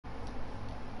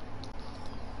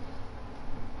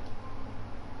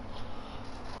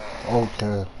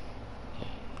Okay.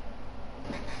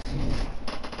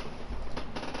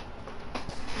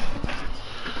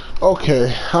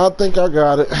 Okay, I think I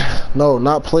got it. No,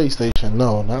 not PlayStation.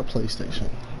 No, not PlayStation.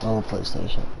 No,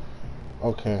 PlayStation.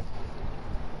 Okay.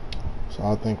 So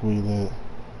I think we lit.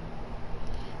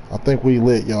 I think we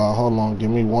lit, y'all. Hold on. Give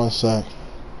me 1 sec.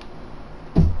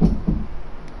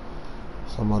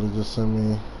 Somebody just sent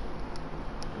me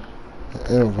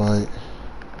an invite.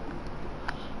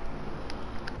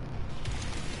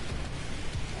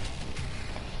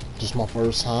 Just my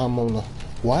first time on the...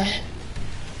 What?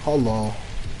 Hold on.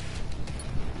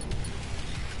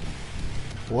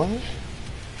 What?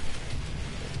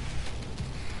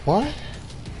 What?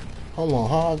 Hold on.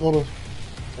 How I go to...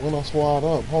 When I swat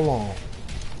up? Hold on.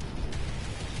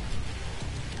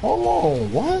 Hold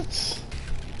on. What?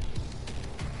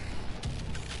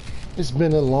 It's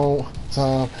been a long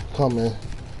time coming.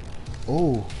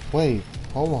 Oh, wait.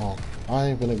 Hold on. I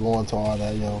ain't finna go into all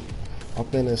that, yo. I'm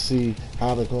finna see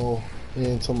how to go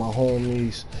into my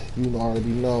homies. You already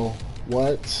know.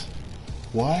 What?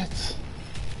 What?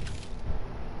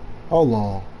 Hold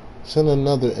on. Send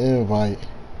another invite.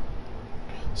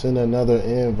 Send another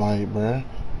invite, bruh.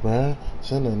 Bruh.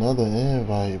 Send another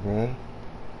invite, bruh.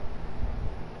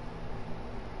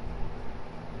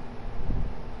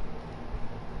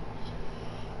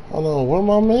 Hold on. Where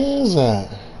my man's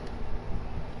at?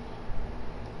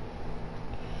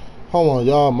 Hold on,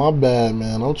 y'all. My bad,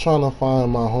 man. I'm trying to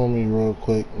find my homie real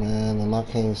quick, man. And I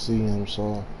can't see him,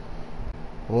 so...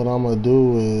 What I'm gonna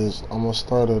do is I'm gonna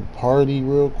start a party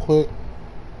real quick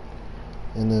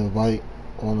and invite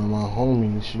one of my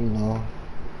homies, you know.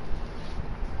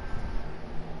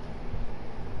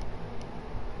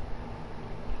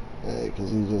 Hey, cause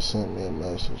he just sent me a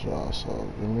message, y'all. So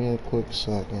give me a quick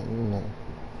second, you know.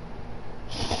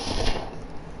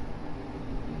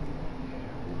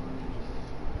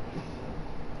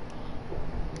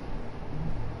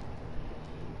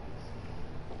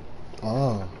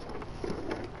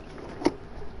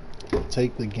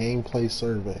 Take the gameplay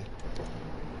survey.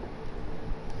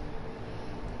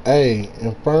 Hey,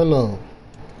 Inferno.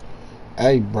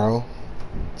 Hey, bro.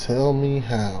 Tell me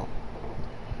how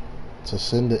to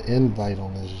send an invite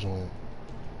on this joint.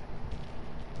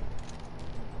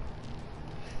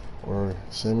 Or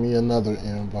send me another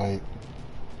invite.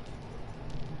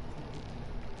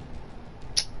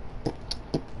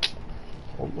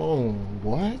 Hold on.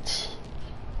 What?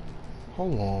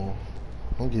 Hold on.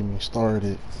 Don't get me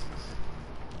started.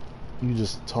 You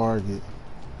just a target.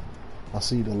 I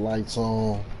see the lights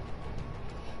on.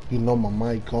 You know my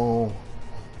mic on.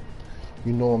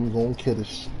 You know I'm gonna kill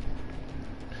this.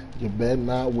 You better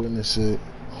not witness it.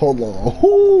 Hold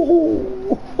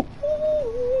on.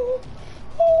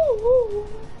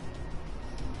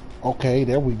 Okay,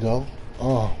 there we go.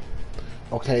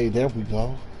 Okay, there we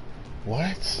go.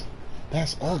 What?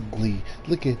 That's ugly.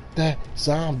 Look at that.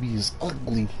 Zombie is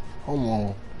ugly. Hold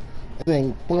on. It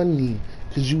ain't funny.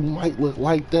 Cause you might look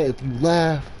like that if you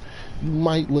laugh. You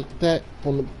might look that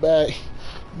from the back.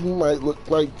 You might look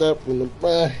like that from the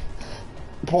back.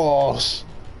 Pause.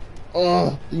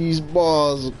 These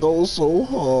bars go so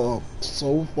hard,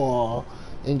 so far.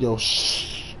 And yo,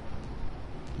 shh.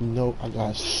 You know I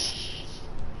got shh.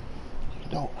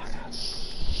 You know I got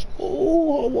shh.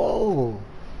 Oh, whoa.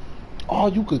 Oh,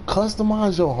 you could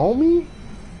customize your homie?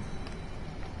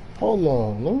 Hold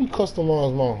on. Let me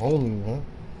customize my homie, man.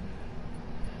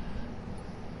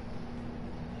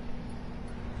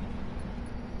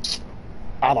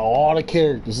 Out of all the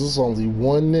characters, there's only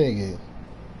one nigga.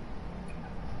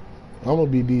 I'm gonna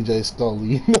be DJ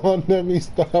Scully. You know, let me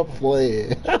stop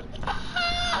playing.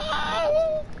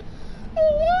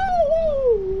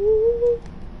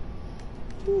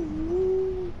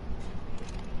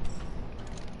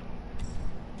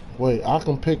 Wait, I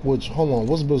can pick which. Hold on,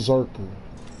 what's Berserker?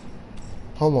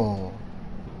 Hold on.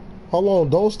 Hold on,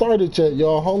 don't start it yet,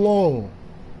 y'all. Hold on.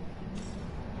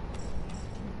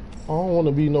 I don't want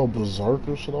to be no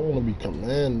Berserker shit. I want to be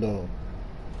Commando.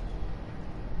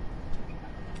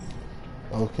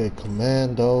 Okay,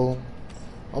 Commando.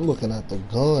 I'm looking at the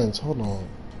guns. Hold on.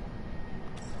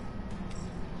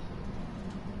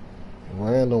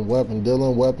 Random weapon.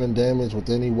 Dealing weapon damage with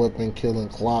any weapon. Killing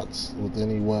clots with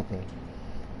any weapon.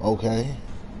 Okay.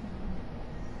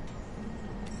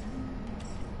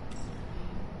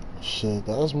 Shit,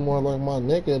 that's more like my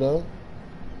nigga, though.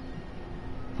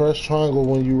 Press triangle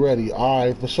when you ready.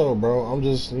 Alright, for sure, bro. I'm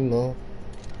just, you know,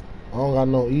 I don't got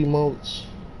no emotes.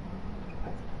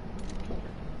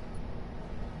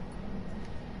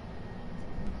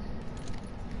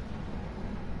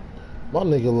 My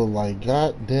nigga look like,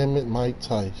 God damn it, Mike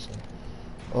Tyson.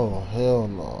 Oh, hell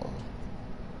no.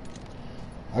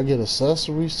 I get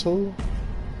accessories too?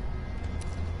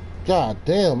 God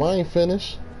damn, I ain't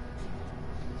finished.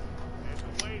 There's a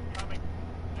wave coming.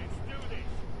 Let's do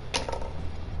this.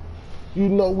 You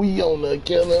know we on the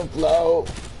killing floor.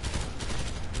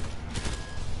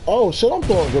 Oh shit, I'm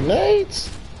throwing grenades?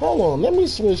 Hold on, let me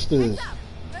switch this.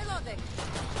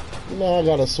 You know I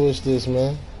gotta switch this,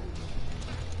 man.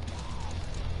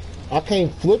 I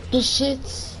can't flip the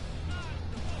shits?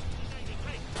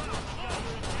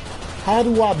 How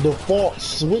do I default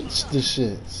switch the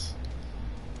shits?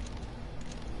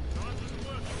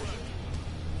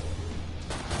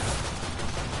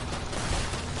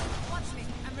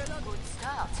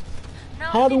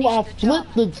 How do I flip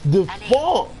the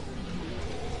default?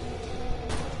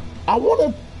 I want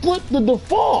to flip the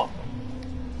default.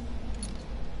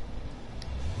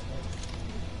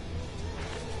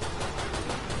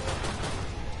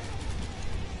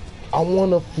 I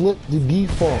want to flip the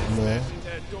default, man.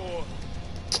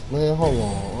 Man, hold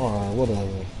on. Alright,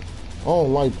 whatever. I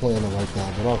don't like playing it like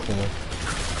that, but okay.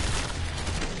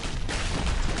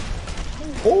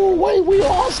 Oh, wait, we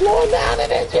all slowing down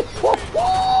in it.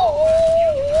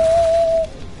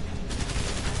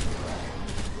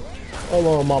 Hold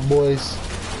on, my boys.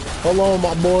 Hold on,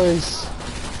 my boys.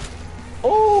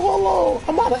 Oh, hold on.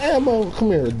 I'm out of ammo.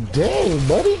 Come here. Dang,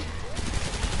 buddy.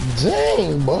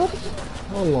 Dang, buddy.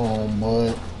 Hold on,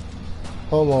 bud.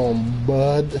 Hold on,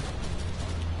 bud.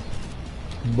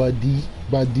 Buddy.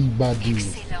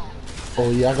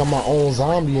 Oh, yeah, I got my own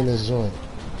zombie in this joint.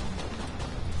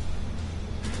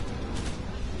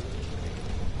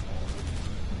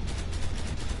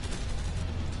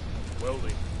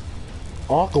 Welding.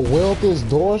 Oh, I can weld this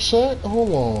door shut?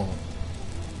 Hold on.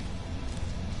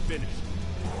 Finished.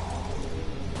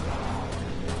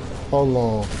 Hold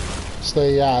on.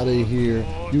 Stay out of here.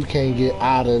 You can't get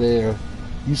out of there.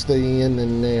 You stay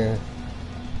in there.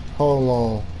 Hold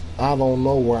on. I don't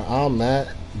know where I'm at,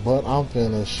 but I'm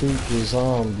finna shoot the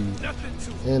zombie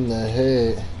in the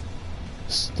head.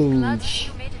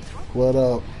 Stooge. What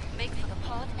up? Make for the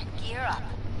pod and gear up.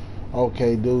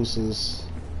 Okay, deuces.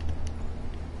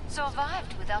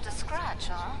 Survived without a scratch,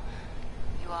 huh?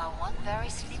 You are one very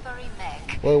slippery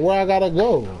mech. Wait, where I gotta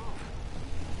go?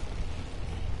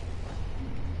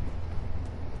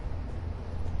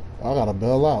 I gotta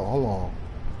bail out. Hold on.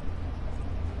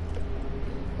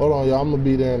 Hold on, y'all. I'm gonna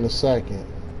be there in a second.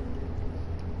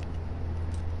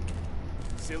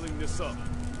 Sealing this up.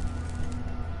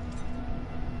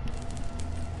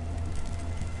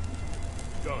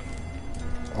 Done.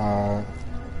 Alright.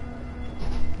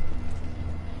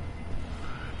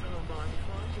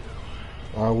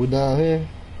 Alright, we down here?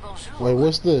 Bonjour. Wait,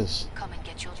 what's this? Come and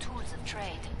get your tools of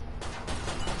trade.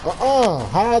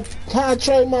 How I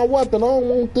trade my weapon? I don't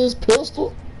want this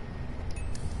pistol.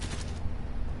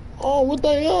 Oh, what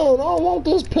they on? I don't want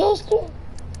this pistol.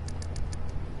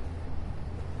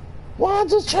 Why I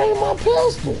just trade my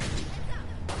pistol?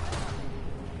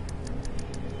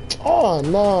 Oh,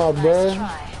 nah, Nice bruh.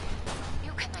 try.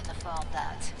 You cannot afford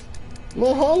that.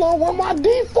 Man, hold on, where my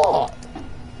default?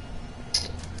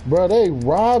 Bruh, they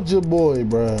robbed your boy,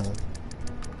 bruh.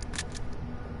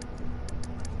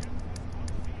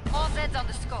 All Zeds on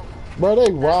the scope. Bruh,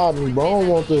 they robbed me, bro. I don't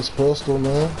want this pistol,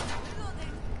 man.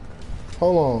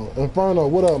 Hold on. Inferno,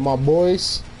 what up, my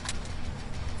boys?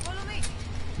 Follow me.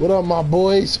 What up, my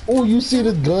boys? Oh, you see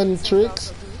the gun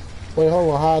tricks? Wait, hold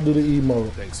on. How I do the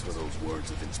emote? Thanks for those words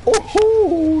of inspiration.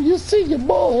 Oh, you see your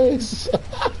boys.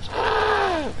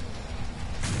 Alright,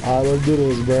 let's do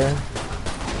this, bruh.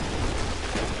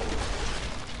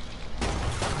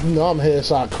 You know I'm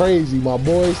headshot crazy, my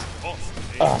boys.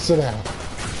 Sit down.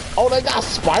 Oh, they got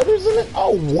spiders in it?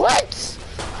 Oh, what?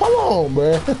 Hold on,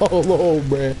 bruh. Hold on,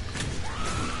 bruh.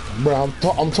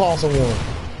 Bruh, I'm tossing one.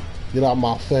 Get out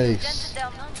my face. Dented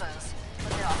down numbers,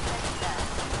 but they are pretty bad.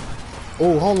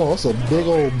 Oh, hold on. It's a big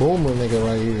old boomer nigga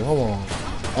right here. Hold on.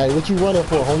 Hey, what you running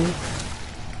for, homie?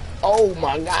 Oh,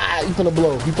 my God. You finna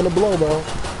blow. You finna blow, bro.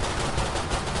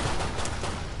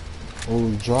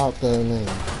 Oh, drop that nigga.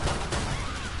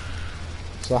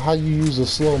 So how you use a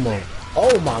slow-mo?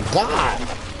 Oh, my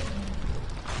God.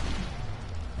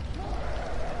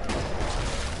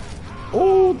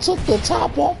 Oh, took the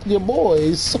top off your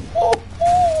boys.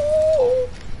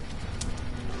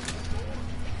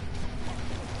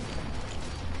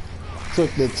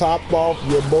 Took the top off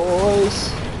your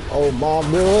boys. Oh my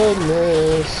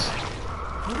goodness.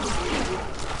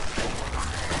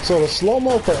 So the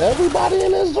slow-mo for everybody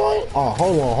in this joint? Oh,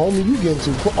 hold on, homie, you getting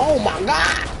too close. Oh my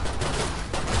God.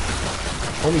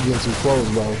 Homie getting too close,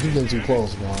 bro. You getting too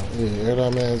close, bro. Yeah, air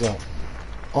that man's out.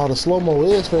 Oh, the slow-mo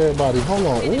is for everybody. Hold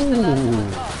on. Ooh. So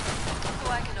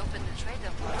I can open the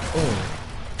trader portal.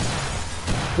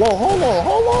 Whoa, hold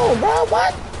on, bro.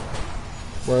 What?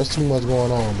 Bro, there's too much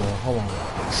going on, bro. Hold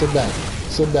on. Sit back.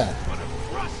 Sit back.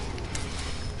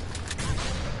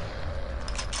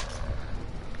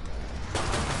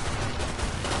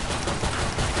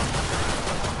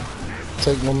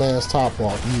 Take my man's top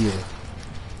off.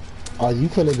 Yeah. You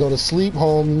finna go to sleep,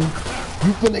 homie.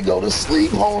 You finna go to sleep,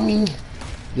 homie.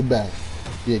 Get back.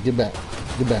 Yeah, get back.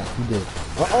 Get back. You did.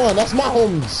 That's my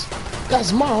homies.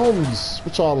 That's my homies.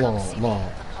 What y'all on?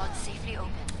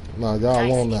 Nah,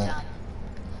 y'all on that.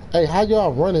 Hey, how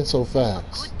y'all running so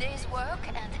fast? Good day's work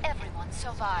and everyone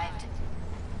survived.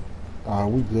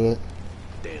 Alright, we good.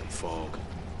 Damn fog.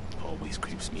 Always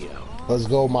creeps me out. Let's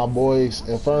go, my boys.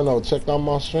 Inferno, check out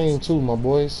my stream too, my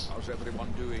boys. How's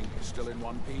everyone doing? Still in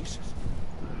one piece?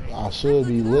 I should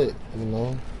be lit, you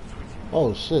know.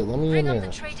 Oh shit, let me in Bring up there.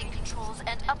 the trading controls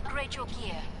and upgrade your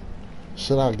gear.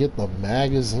 Should I get the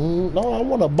magazine? No, I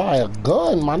want to buy a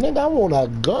gun, my nigga. I want a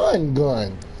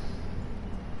gun.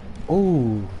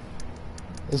 Ooh.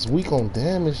 It's weak on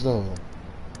damage, though.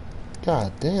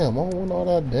 God damn, I don't want all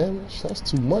that damage. That's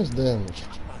too much damage.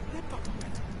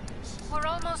 We're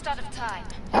almost out of time.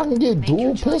 I can get Make your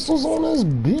dual choices. pistols on this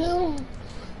bill?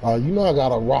 You know I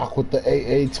gotta rock with the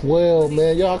AA-12,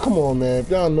 man. Y'all, come on, man. If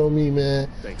y'all know me, man.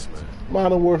 Thanks, man.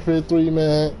 Modern Warfare 3,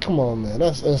 man. Come on, man.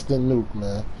 That's instant nuke,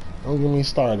 man. Don't get me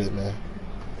started, man.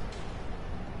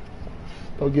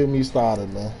 Don't get me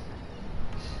started, man.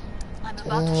 I'm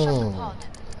about to shut the Damn. pod.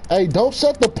 Hey, don't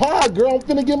shut the pod, girl. I'm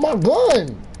finna get my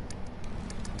gun.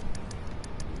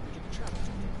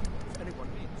 If anyone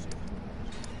needs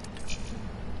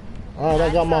it. Alright, I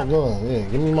got my gun. Yeah,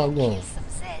 give me my gun. Here's some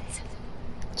Zeds.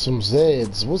 Some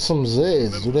Zeds. What's some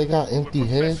Zeds? Do they got empty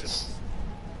heads?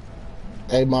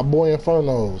 Hey, my boy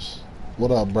Infernos.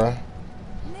 What up, bruh?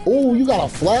 Ooh, you got a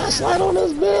flashlight on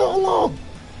this bill? Hold on.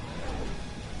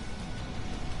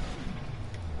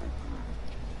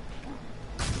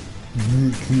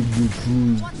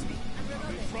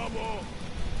 Trouble.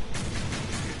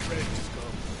 Get ready,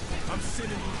 scum. I'm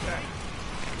sending you back.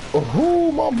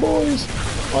 Oh, my boys.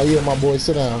 Oh, yeah, my boys.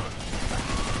 Sit down.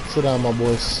 Sit down, my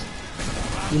boys.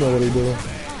 You know what they doing.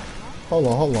 Hold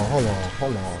on.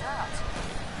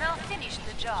 Now finish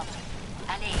the job.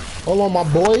 Allez. Hold on, my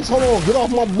boys. Hold on. Get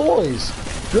off my boys.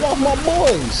 Get off my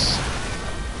boys.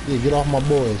 Yeah, get off my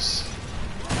boys.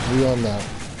 We on that.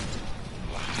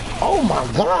 Oh, my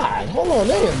God. Hold on.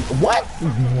 What?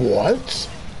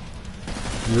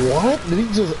 What? Did he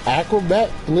just acrobat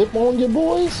flip on your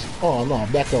boys? Oh, no.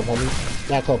 Back up, homie.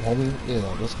 Back up, homie. Yeah,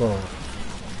 let's go.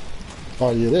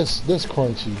 Oh, yeah. This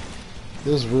crunchy.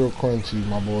 This real crunchy,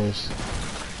 my boys.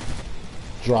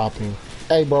 Dropping.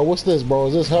 Hey, bro. What's this, bro?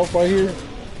 Is this health right here?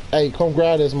 Hey, come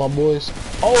grab this, my boys.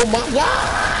 Oh, my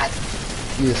God.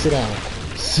 Yeah, sit down.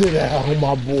 Sit down,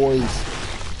 my boys.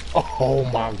 Oh,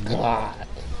 my God.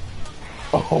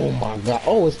 Oh, my God.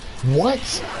 Oh, what?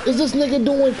 Is this nigga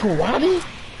doing karate?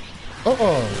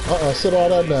 Sit all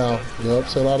that down. Yep,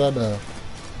 sit all that down.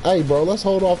 Hey, bro, let's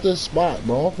hold off this spot,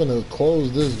 bro. I'm finna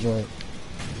close this joint.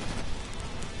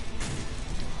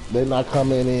 They're not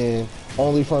coming in.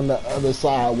 Only from the other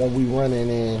side when we running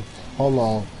in. Hold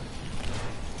on.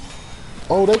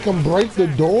 Oh, they can break the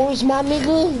doors, my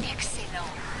nigga? Excellent.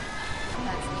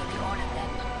 That's nearly all of them.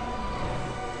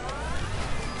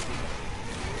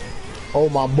 Oh,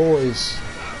 my boys.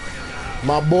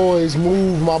 My boys,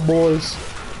 move, my boys.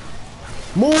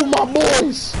 Move, my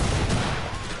boys.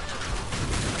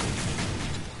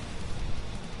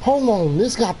 Hold on,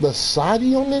 this got the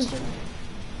Saudi on this?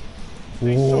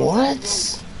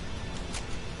 What?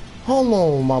 Hold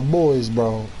on, my boys,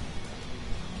 bro.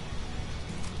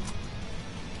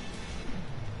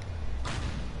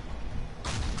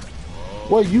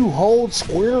 Wait, you hold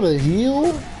square to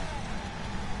heal?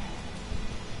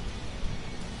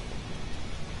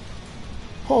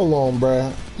 Hold on,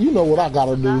 bruh. You know what I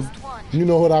gotta do. Last one. You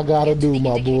know what I gotta do,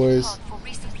 my Indicated boys. pod for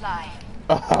resupply.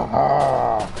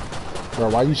 Bro,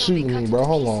 why you shooting me, bro?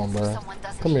 Hold on, bro. Someone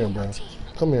doesn't Come here, heal bro. your team.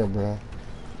 Come here, bro.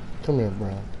 Come here,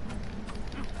 bro.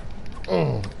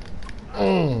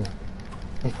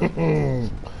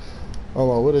 Hold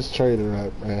on, where this trader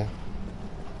at, man?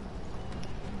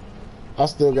 I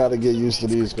still gotta get used to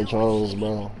these controls,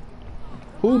 bro.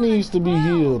 Who needs to be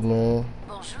healed, man?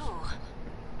 Bonjour.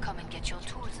 Come and get your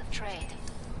tools of trade.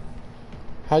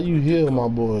 How you heal, my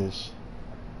boys?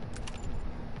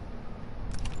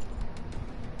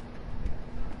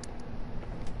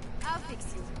 I'll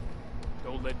fix you.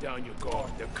 Don't let down your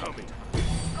guard. They're coming.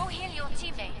 Go heal your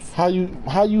teammates. How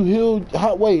you heal?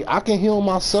 Wait, I can heal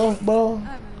myself, bro?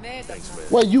 Thanks, man.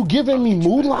 Wait, you giving me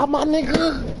moolah, my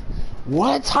nigga?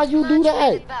 What? How you do Glad you made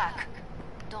that? it back.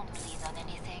 Don't bleed on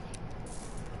anything.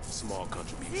 small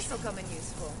contribution. This'll come in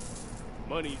useful.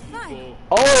 Money equal.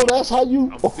 Oh, that's how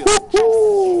you. I'm feeling just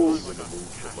on the move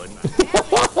for money.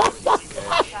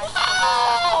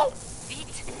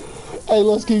 Hey,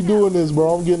 let's keep doing this,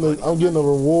 bro. I'm getting a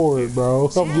reward, bro.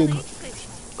 I'm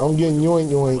getting yoink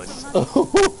yoinks.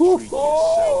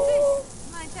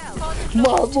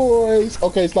 My boys.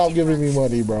 Okay, stop giving me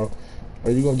money, bro.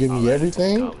 Are you gonna give me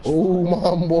everything? Oh,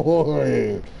 my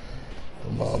boy.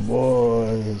 My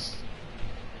boys.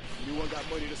 Anyone got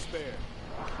money to spare?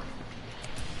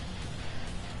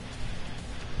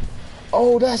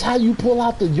 Oh, that's how you pull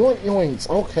out the yoink yoinks.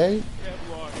 Okay.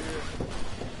 Kevlar here.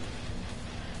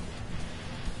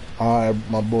 Alright,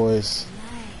 my boys.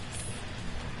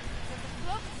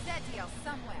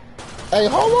 Hey,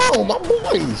 hold on, my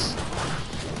boys.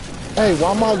 Hey,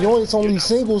 why my yoinks only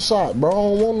single shot, bro? I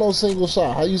don't want no single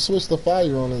shot. How you switch the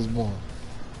fire on this one?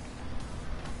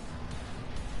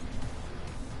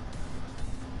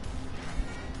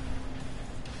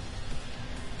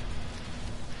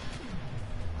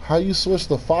 How you switch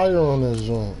the fire on this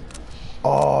joint?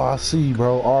 Oh, I see,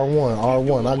 bro.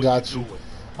 R1, I got you.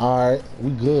 Alright,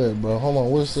 we good, bro. Hold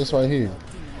on, what's this right here?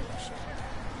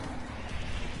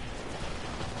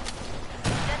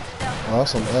 Oh,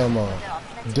 that's some ammo.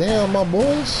 Damn, my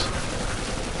boys.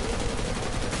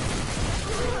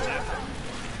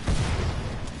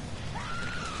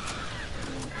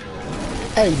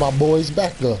 Hey, my boys,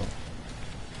 back up.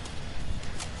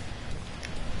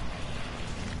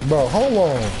 Bro, hold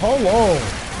on.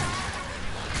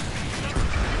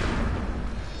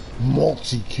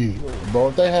 Multi-kill. Bro,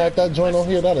 if they had that joint on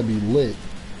here, that'd be lit.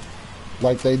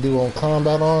 Like they do on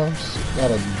Combat Arms,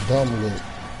 that'd be dumb lit.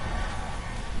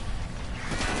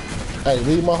 Hey,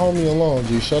 leave my homie alone,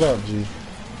 G. Shut up, G.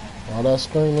 All that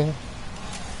screaming.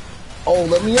 Oh,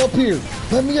 let me up here.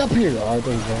 Let me up here. All right,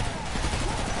 there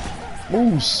we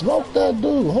go. Ooh, smoke that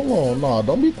dude. Hold on. Nah,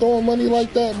 don't be throwing money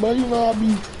like that, bro. You know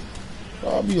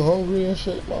I'll be hungry and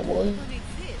shit, my boy.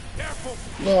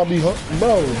 No, I'll be hungry.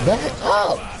 Bro, back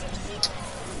up.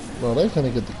 Bro, they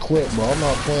finna get the clip, bro. I'm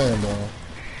not playing, bro.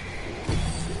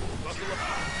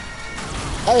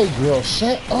 Hey, girl,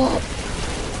 shut up.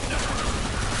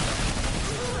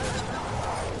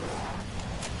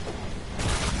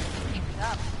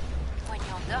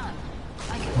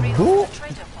 Boop.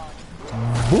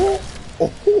 Boop.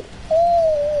 Oh, oh,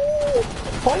 oh.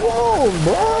 Hold on,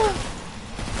 bro.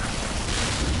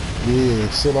 Yeah,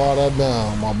 sit all that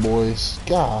down, my boys.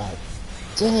 God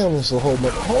damn, it's a whole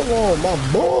bunch. Hold on, my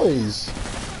boys.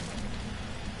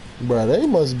 Bro, they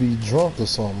must be drunk or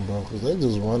something, bro, because they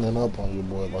just running up on you,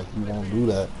 boy, like you won't do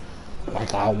that.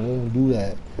 Like I won't do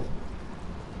that.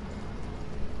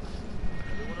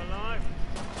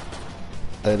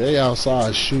 Hey, they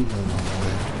outside shooting, my boy.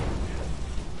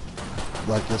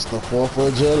 Like it's the 4th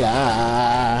of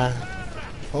July.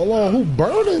 Hold on, who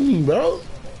burning me, bro?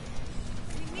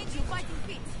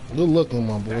 Good looking,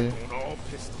 my boy.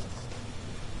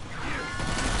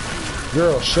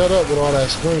 Girl, shut up with all that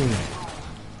screaming.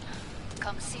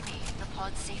 Come see me. The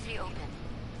pod's safely open.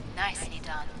 Nicely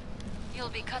done. You'll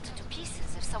be cut into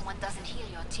pieces if someone doesn't heal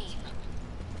your team.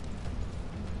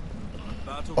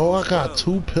 Oh, I got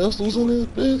 2 pistols in this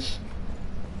bitch?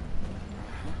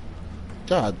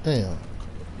 God damn.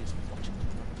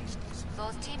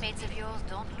 Those teammates of yours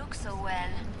don't look so well.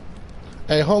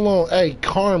 Hey, hold on. Hey,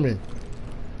 Carmen.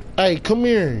 Hey, come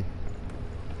here.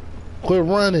 Quit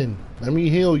running. Let me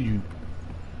heal you.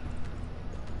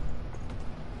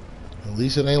 At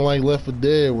least it ain't like Left 4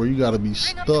 Dead where you gotta be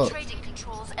Bring up the stuck. trading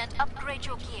controls and upgrade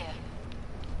your gear.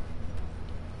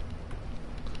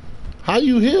 How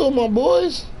you heal, my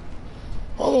boys?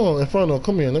 Hold on, Inferno,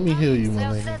 come here. Let me heal you, my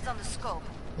nigga. Cells on the scope.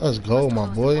 Let's go, Must my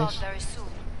close the pod boys. very soon.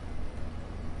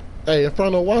 Hey,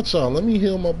 Inferno, watch out. Let me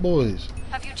heal my boys.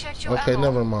 Have you checked your Okay, ammo?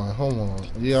 never mind. Hold on.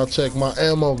 Yeah, I'll check my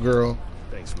ammo, girl.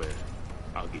 Thanks, man.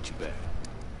 I'll get you back.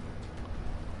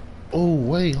 Oh,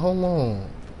 wait, hold on.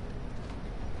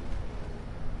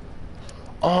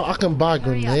 Oh, I can buy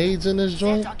Hurry up. grenades in this Zeds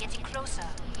joint? are getting closer.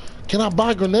 Can I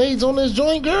buy grenades on this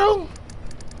joint, girl?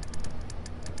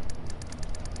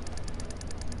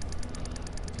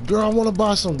 Girl, I want to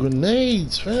buy some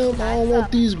grenades, fam. I don't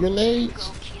want these grenades.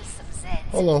 Go kill some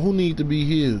Zeds. Hold on, who need to be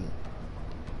healed?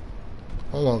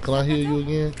 Hold on, can I heal you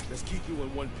again? Let's keep you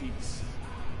in one piece.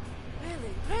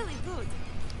 Really good.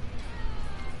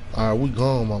 Alright, we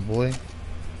gone, my boy.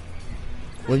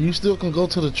 Well, you still can go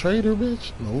to the trader,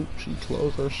 bitch? Nope, she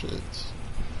closed her shits.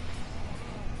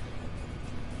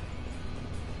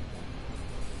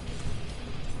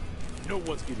 No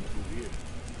one's getting through here.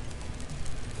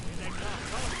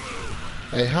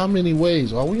 Hey, how many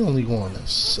ways? Oh, we only going to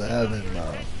 7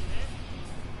 now.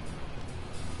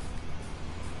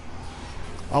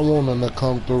 I want them to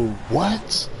come through.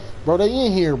 What? Bro, they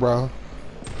in here, bro.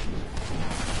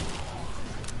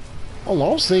 Hold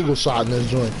on, I'm single shot in this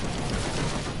joint.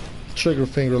 Trigger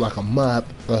finger like a mop.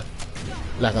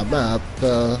 Like a mop.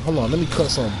 Hold on, let me cut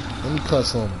something. Let me cut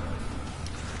something.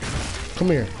 Come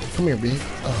here. Come here, B.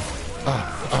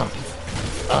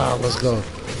 Let's go.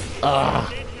 Good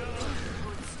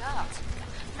start.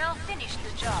 Now finish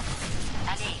the job.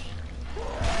 Allez.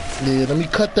 Yeah, let me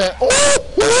cut that. Oh!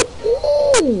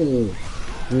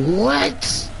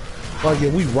 What? Oh yeah,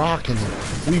 we rocking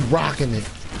it. We rocking it.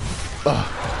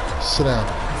 Sit down.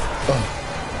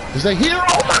 Is they here?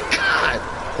 Oh my god!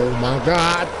 Oh my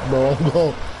god, bro, I'm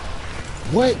going.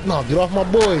 What? No, get off my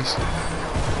boys.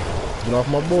 Get off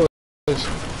my boys.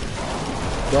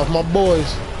 Get off my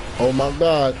boys. Oh my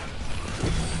god.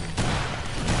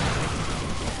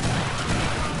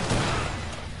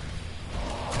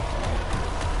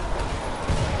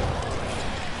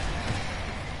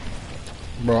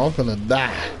 Bro, I'm finna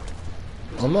die.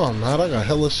 Oh no, I'm not. I got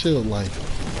hella shield life.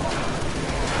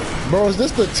 Bro, is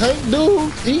this the tank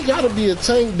dude? He gotta be a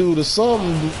tank dude or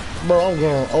something. Bro, I'm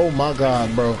going. Oh my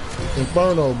god, bro.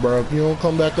 Inferno, bro. If you don't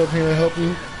come back up here and help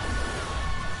me.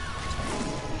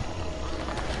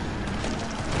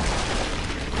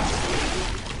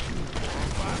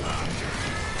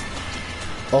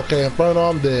 Okay, Inferno,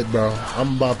 I'm dead, bro.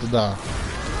 I'm about to die.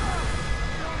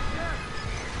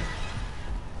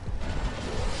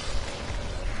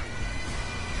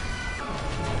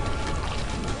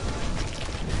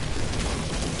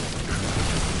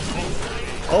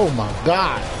 Oh my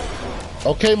god.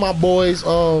 Okay, my boys,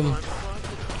 oh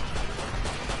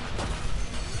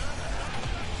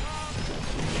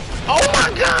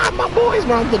my god, my boys,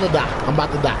 bro, I'm gonna die. I'm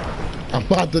about to die. I'm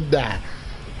about to die.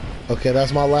 Okay,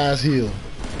 that's my last heal.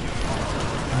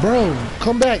 Bro,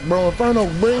 come back, bro. Inferno,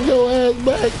 bring your ass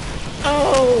back.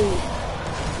 Oh.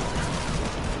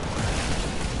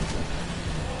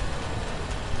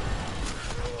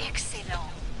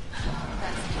 Excellent.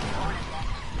 That's important then.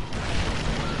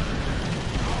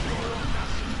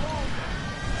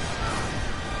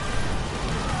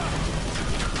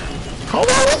 Hold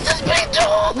on, what's this bitch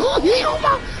doing?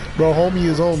 Bro, homie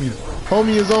is on me.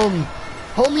 Homie is on me.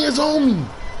 Homie is on me.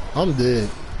 I'm dead.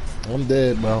 I'm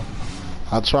dead, bro.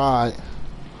 I tried.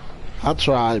 I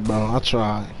tried, bro. I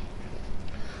tried.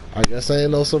 I guess I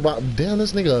ain't no survival. Damn,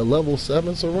 this nigga a level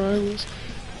 7 survivors?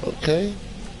 Okay.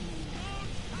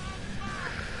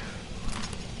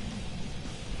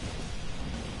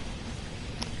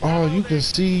 Oh, you can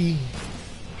see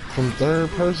from third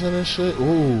person and shit.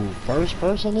 Ooh, first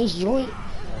person this joint?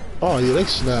 Oh yeah, they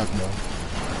snap, bro.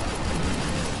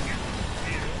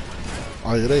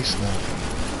 Oh yeah, they snap.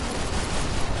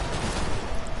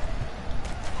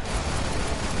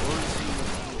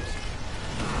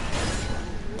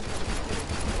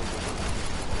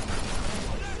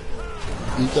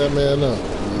 Eat that man up.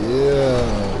 Yeah.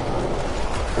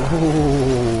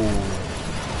 Ooh.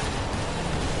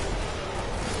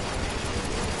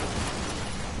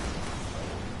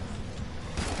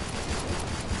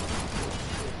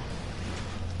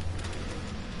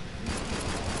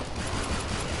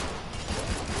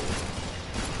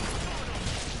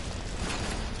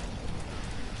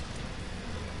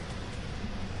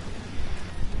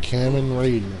 Kamen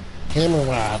Rider. Kamen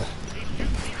Rider.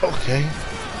 Okay.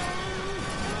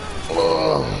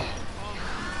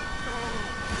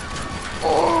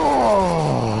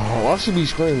 Oh, I should be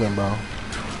screaming, bro.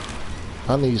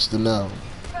 I needs to know.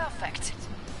 Perfect.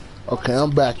 Okay,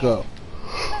 I'm back up.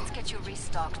 Let's get you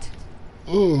restocked.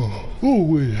 Oh,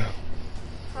 yeah.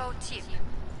 Pro tip.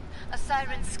 A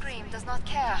siren's scream does not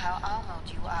care how armored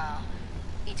you are.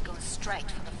 It goes straight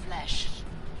for the flesh.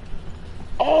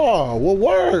 Oh, well,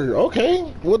 word.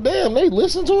 Okay. Well, damn, they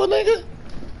listen to a nigga?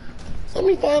 Let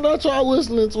me find out y'all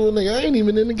listening to a nigga. I ain't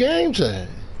even in the game chat.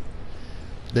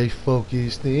 They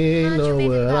focused in on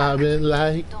what I've been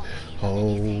like.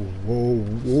 Oh, whoa,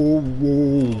 whoa,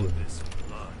 whoa. This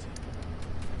blood.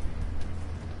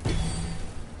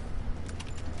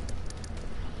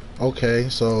 Okay,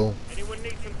 so Anyone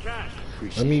need some cash?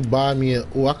 let me buy me a.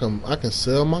 Oh, I can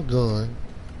sell my gun.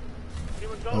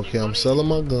 Anyone got Okay, any I'm money? selling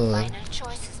my gun. Final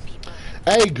choices, people.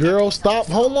 Hey, girl, stop.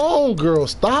 Hold on, girl.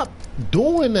 Stop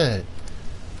doing that.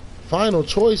 Final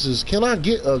choices. Can I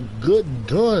get a good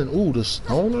gun? Ooh, the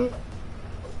stoner?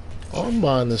 I'm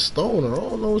buying the stoner. I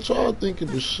don't know what y'all think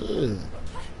of the shit.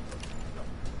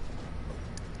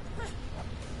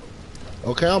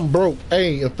 Okay, I'm broke.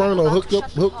 Hey, Inferno, hook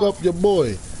up your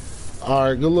boy.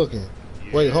 Alright, good looking.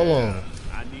 Wait, hold on.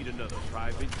 I need another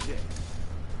private jet.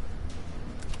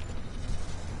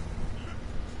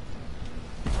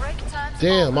 Break time's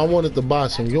Damn, I over. wanted to buy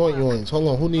some Back to yoink work. yoinks. Hold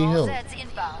on, who need All him? Zeds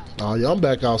inbound. Oh yeah, I'm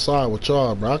back outside with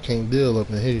y'all, bro. I can't deal up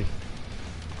in here.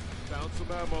 Found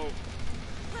some ammo.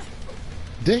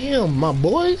 Damn, my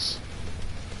boys.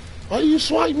 Why you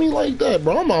swipe me like that,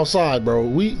 bro? I'm outside, bro.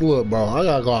 Look, bro. I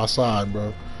gotta go outside,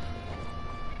 bro.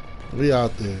 We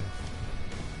out there.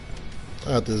 I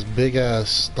got this big ass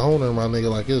stoner, my nigga,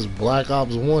 like it's Black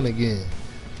Ops 1 again.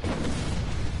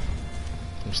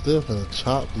 I'm still finna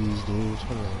chop these dudes.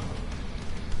 Hold on.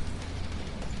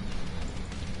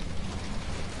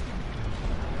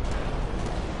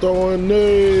 Throwing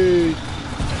nade.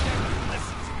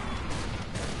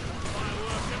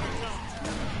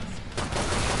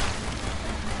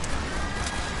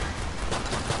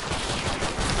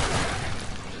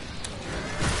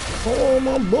 Hold on,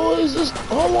 my boys.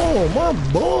 Hold on, my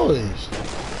boys.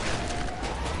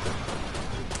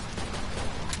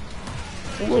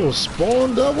 Little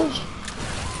spawn devils.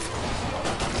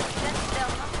 That's their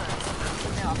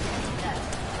numbers. They're off to death.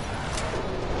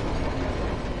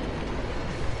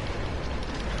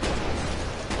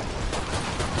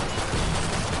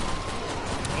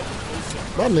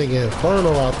 My nigga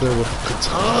Inferno out there with the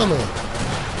katana.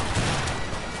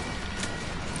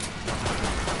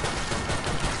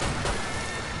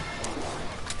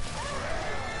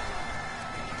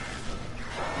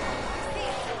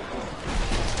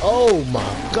 Oh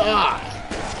my god.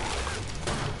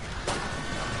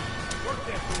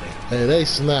 Hey, they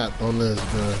snapped on this,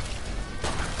 man.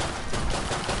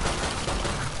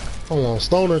 Hold on,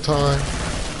 stoner time.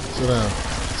 Sit down.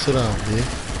 Sit down,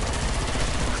 bitch.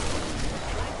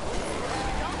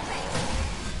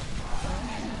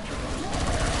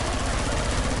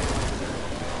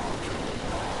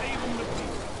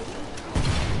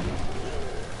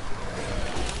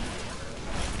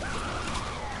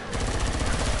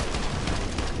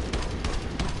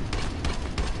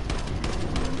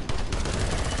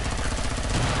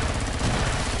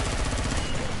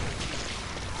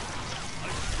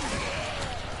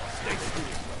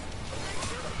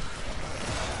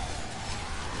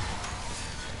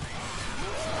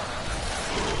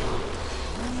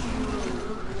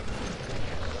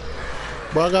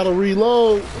 Bro, I gotta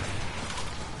reload.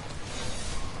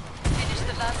 Finish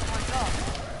the last ones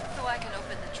off, so I can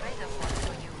open the trader one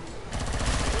for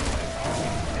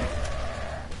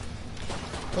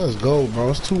you. Let's go, bro.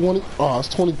 It's 220. Oh, it's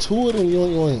 22 of them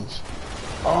yoink yoinks.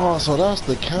 Oh, so that's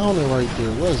the counter right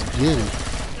there. Let's get it.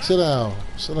 Sit down.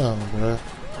 Sit down, bro.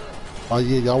 Oh,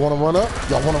 yeah. Y'all want to run up?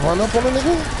 Y'all want to run up on a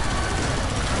nigga?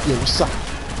 Yeah, what's up?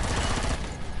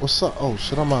 What's up? Oh,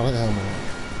 shit, I'm out of ammo.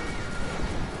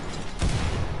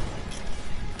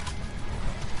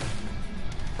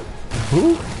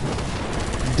 Who?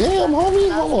 Damn, homie,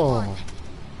 hold on.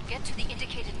 Get to the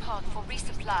indicated pod for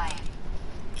resupply.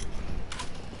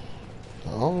 I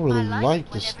don't really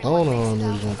like the stoner on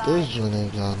this joint. This joint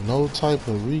ain't got no type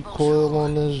of recoil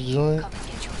on this joint. Come and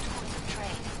get your tools and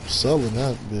trade. I'm selling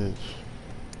that bitch.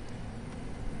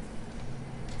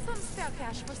 Some spare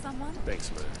cash for someone?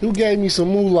 Thanks, man. Who gave me some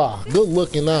moolah? Good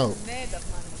looking out. Made of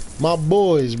money. My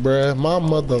boys, bruh. My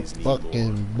Always need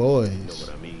motherfucking more. You know boys.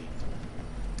 what I mean?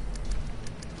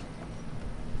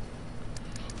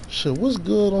 Shit, what's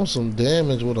good on some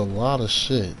damage with a lot of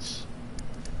shits?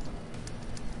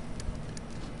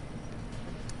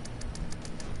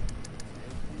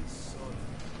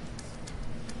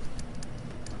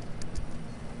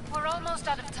 We're almost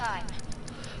out of time.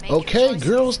 Make your Okay, choices.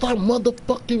 girl, stop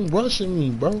motherfucking rushing me,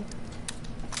 bro.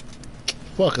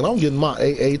 Fuck it, I'm getting my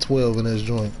AA-12 in this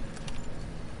joint.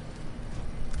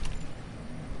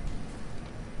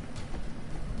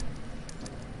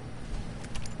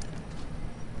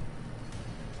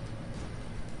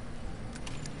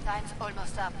 Time's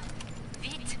almost up.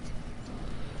 Vite.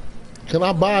 Can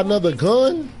I buy another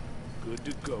gun? Good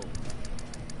to go.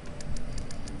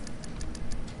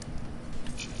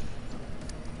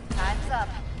 Time's up.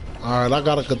 Alright, I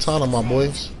got a katana, my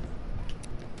boys.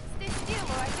 Stay still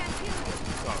or I can't heal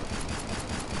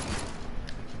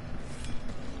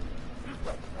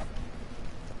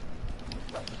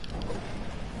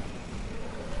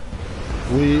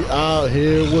you. We out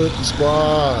here with the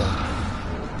squad.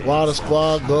 Why the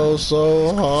squad goes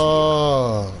so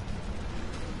hard?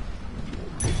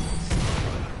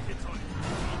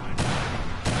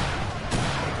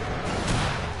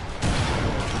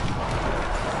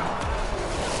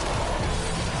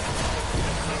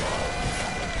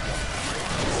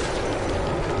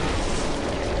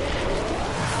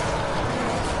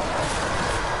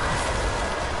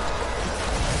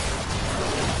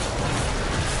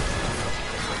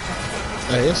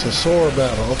 Hey, it's a sword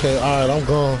battle. Okay, alright, I'm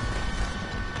gone.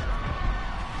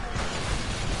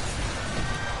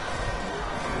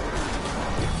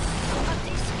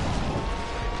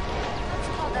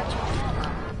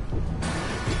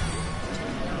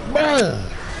 Bruh.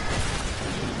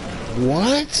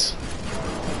 What?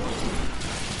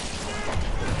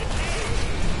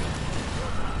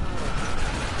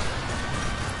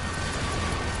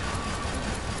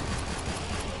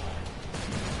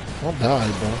 I'll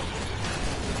die, bro.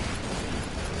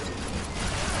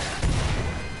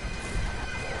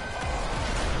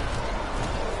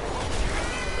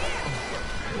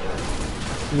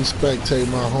 Let me spectate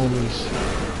my homies.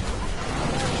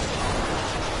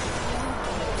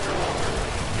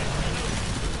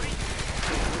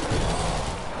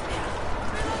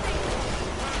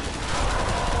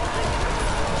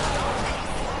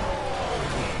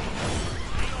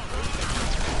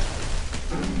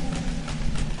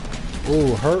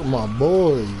 Oh, hurt my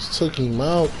boys. Took him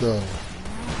out though.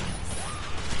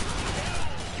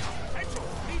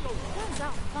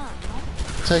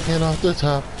 Taking off the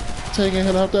top. Taking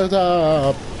off the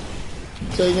top.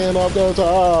 Taking off the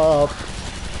top.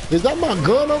 Is that my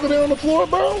gun over there on the floor,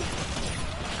 bro?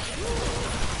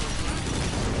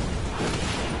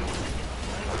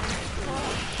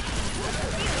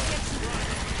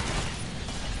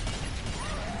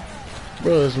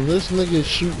 Bro, this nigga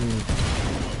shooting.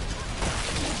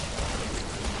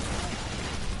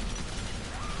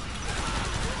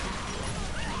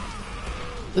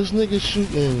 This nigga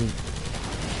shooting.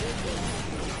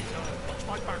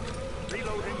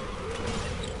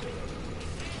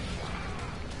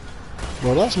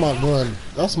 Bro, that's my gun.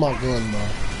 That's my gun, bro.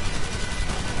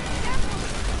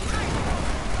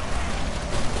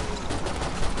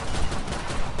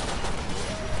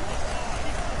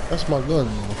 That's my gun,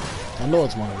 bro. I know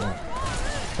it's my gun.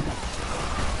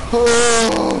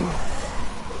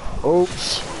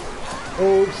 Oops.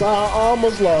 Oops, I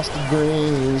almost lost the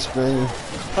green screen.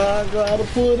 I gotta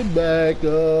put it back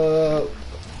up.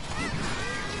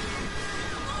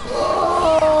 Oh!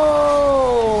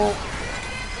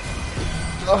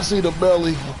 I see the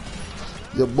belly.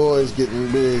 Your boy's getting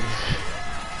big.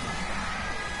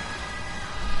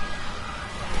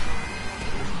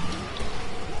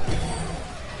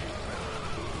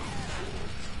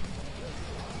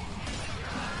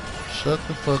 Shut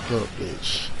the fuck up,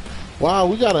 bitch. Wow,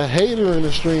 we got a hater in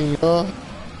the stream, y'all.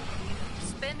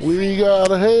 We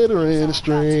got a hater in the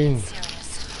stream.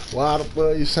 Why the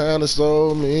fuck you sounding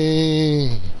so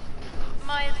mean?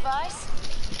 My advice?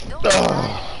 Don't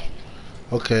die.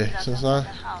 Okay,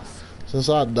 since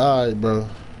I died, bro.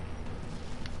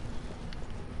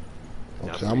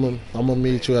 Okay, I'm gonna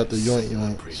meet you at the joint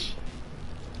yoints.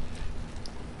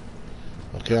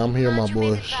 Okay, I'm here, my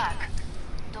boys.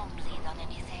 Don't bleed on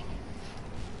anything.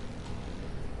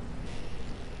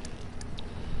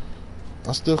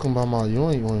 I still can buy my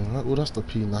yoink yoink. Oh, that's the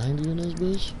P90 in this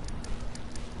bitch.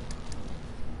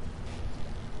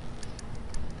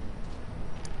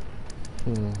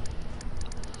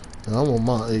 Yeah, I'm on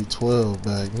my 812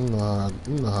 back. You know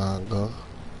how I go.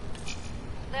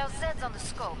 There are Zeds on the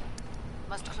scope.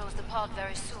 Must close the pod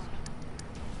very soon.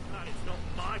 That is not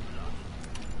my blood.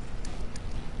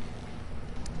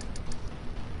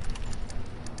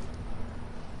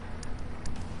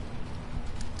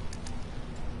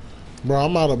 Bro,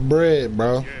 I'm out of bread,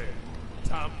 bro. Yeah.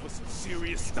 Time for some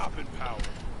serious stopping power.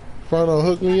 Frono,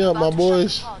 hook me up, my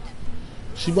boys.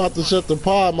 She about to shut the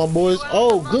pod, my boys.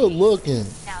 Oh, good looking.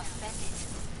 Now spend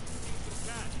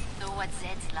it. Know what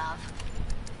Zeds love?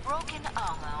 Broken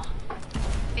armor.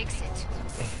 Fix it.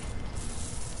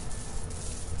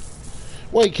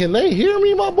 Wait, can they hear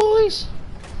me, my boys?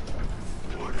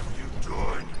 What have you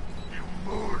done? You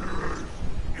murderers!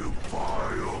 You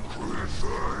vile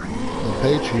creature! The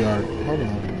patriarch. Hold on.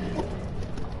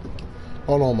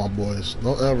 Hold on, my boys.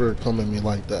 Don't ever come at me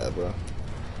like that, bro.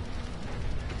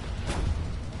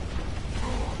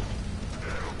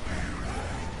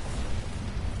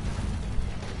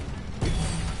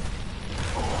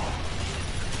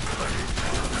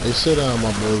 Hey, sit down,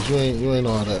 my boys. You ain't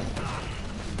all that.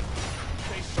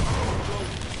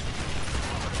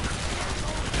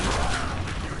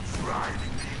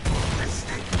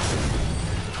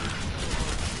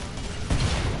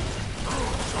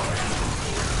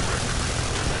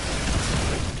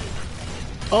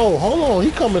 Oh, hold on.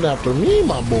 He coming after me,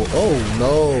 my boy. Oh,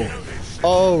 no.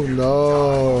 Oh,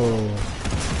 no.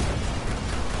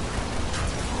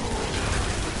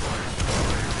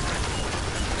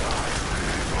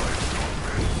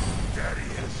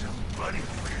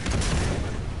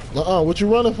 What you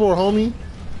running for, homie?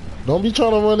 Don't be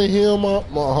trying to run at him up.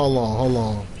 Hold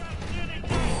on.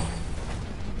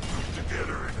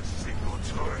 Together in a single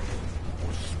target.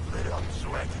 Or split up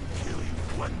so I can kill you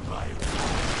one by one.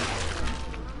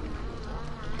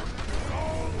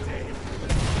 Oh, damn.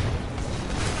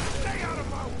 Stay out of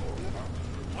my way.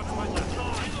 Watch my left.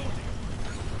 Reloading.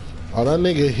 Oh, that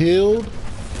nigga healed?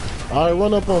 Alright,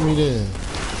 run up on me then.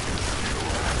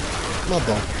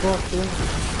 Motherfucker.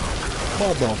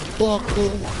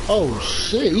 Motherfucker. Oh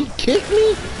shit, he kicked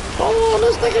me? Hold on,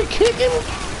 this nigga kicking?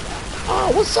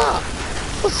 Oh, what's up?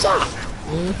 What's up?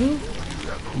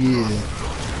 Yeah.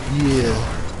 Yeah.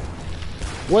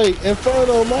 Wait,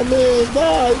 Inferno, my man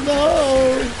died.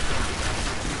 No.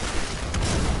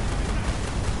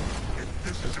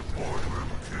 This is a boardroom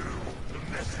too. The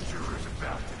messenger is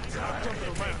about to die.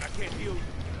 Jumping around, I can't heal you.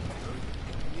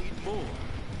 Need more.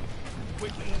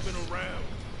 Quit moving around.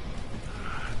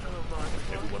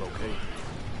 Everyone okay?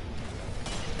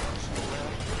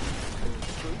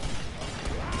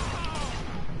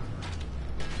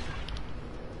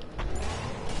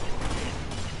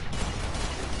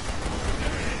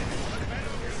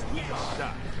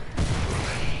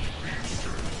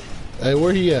 Hey,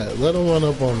 where he at? Let him run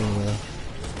up on me, man.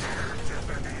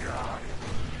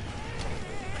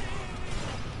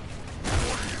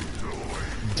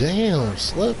 Damn,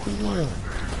 slept again.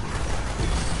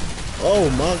 Oh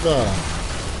my god.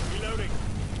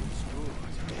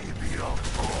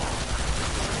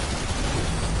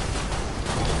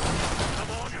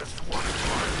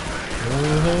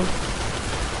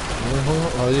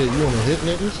 Oh yeah, you wanna hit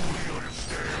niggas?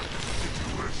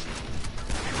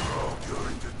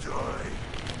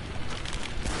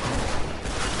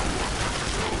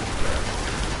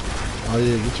 Oh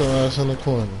yeah, get your ass in the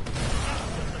corner.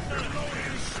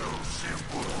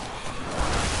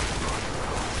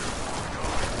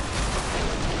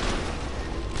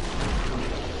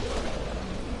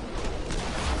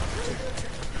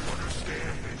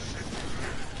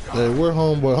 Hey, we're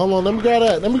homeboy. Hold on, let me grab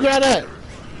that. Let me grab that.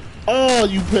 Oh,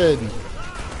 you petty.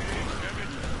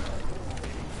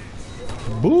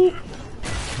 Boop.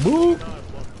 Boop.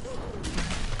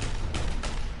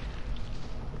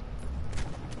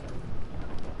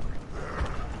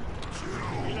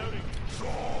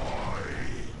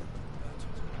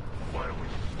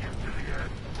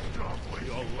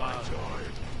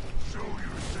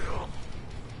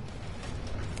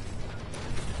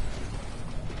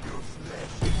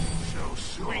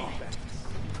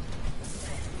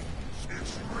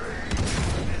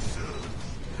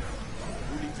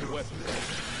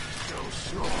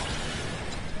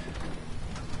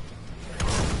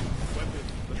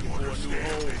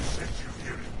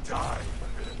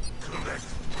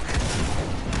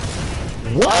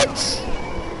 What?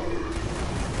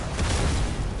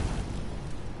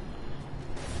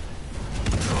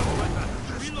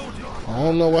 I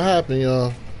don't know what happened,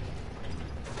 y'all.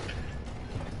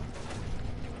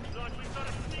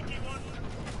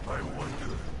 I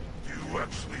wonder, do you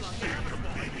actually think I'm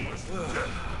meaningless to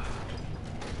death?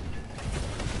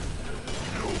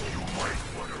 No, you might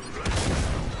want to rest.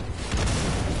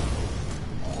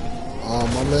 Oh,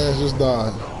 my man just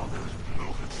died.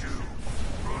 Look at you,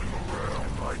 running around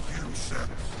like you said.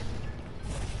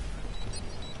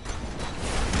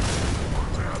 I'm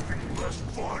having less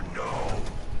fun now.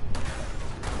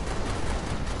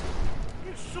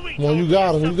 Well, you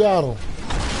got him. You got him.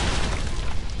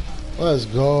 Let's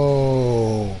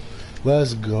go.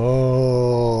 Let's go.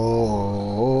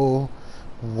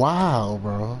 Wow,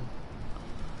 bro.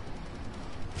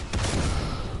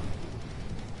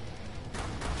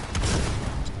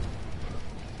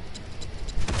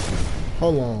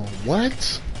 Hold on.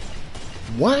 What?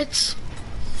 What?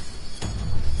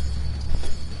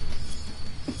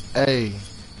 Hey.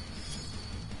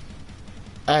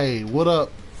 Hey, what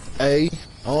up? Hey.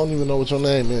 I don't even know what your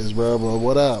name is, bro, but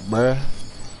what up, bro?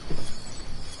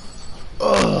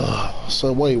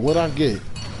 So wait, what I get?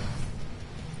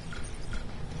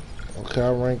 Okay,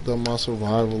 I ranked up my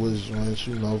survivalist joints,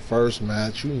 you know, first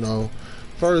match, you know.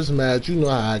 First match, you know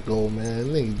how I go, man.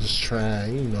 Nigga just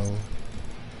trying, you know.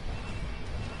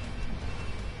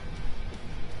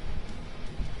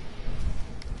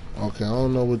 Okay, I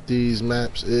don't know what these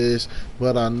maps is,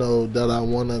 but I know that I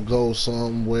want to go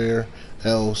somewhere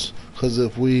else. Cause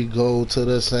if we go to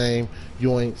the same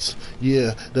joints,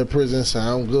 yeah, the prison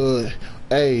sound good.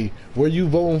 Hey, where you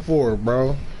voting for,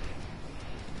 bro?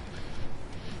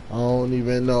 I don't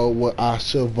even know what I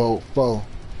should vote for.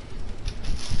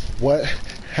 What?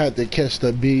 Had to catch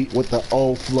the beat with the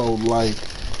old flow, like,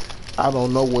 I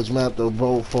don't know which map to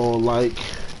vote for, like,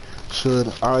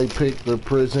 should I pick the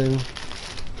prison?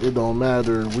 It don't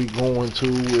matter, we going to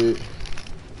it.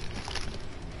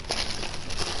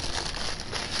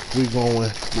 We going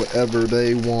wherever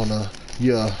they wanna,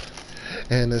 yeah.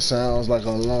 And it sounds like a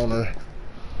loner.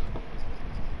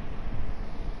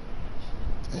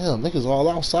 Damn, niggas all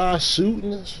outside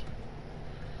shooting us.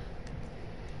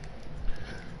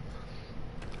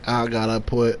 I gotta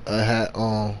put a hat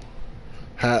on.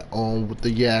 hat on with the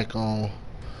yak on.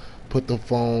 Put the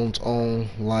phones on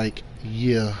like,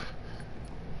 yeah.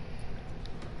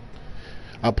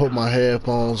 I put my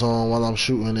headphones on while I'm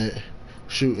shooting it.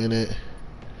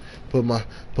 Put my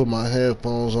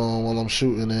headphones on while I'm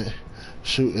shooting it.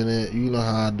 You know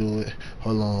how I do it.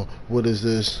 Hold on. What is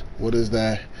this? What is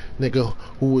that? Nigga,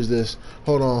 who is this?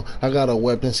 Hold on. I got a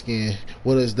weapon skin.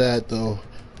 What is that though?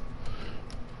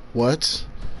 What?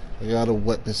 I got a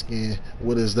weapon skin.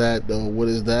 What is that though? What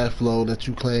is that flow that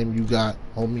you claim you got,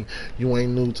 homie? You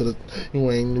ain't new to the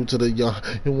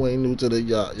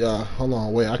yacht. Hold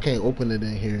on, wait, I can't open it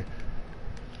in here.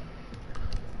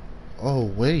 Oh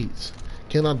wait.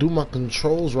 Can I do my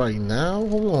controls right now?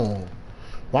 Hold on.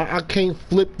 Why I can't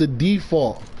flip the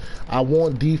default? I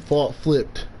want default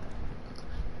flipped.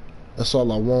 That's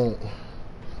all I want.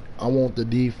 I want the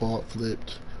default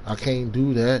flipped. I can't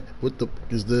do that. What the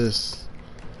fuck is this?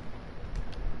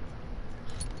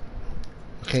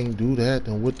 I can't do that.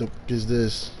 Then what the fuck is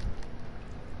this?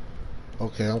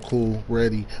 Okay, I'm cool.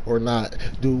 Ready or not.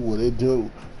 Do what it do.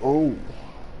 Oh.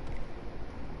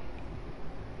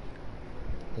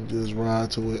 And just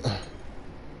ride to it.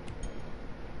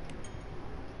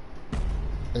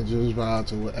 And just ride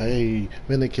to it. Hey,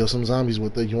 finna kill some zombies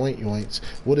with the yoinks.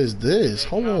 What is this?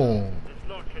 Hold on.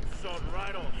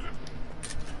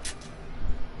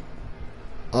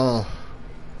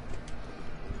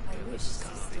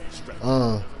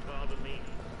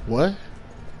 What?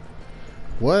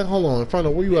 What? Hold on. In front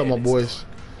of where you at, my boys?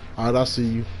 Alright, I see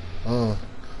you.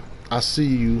 I see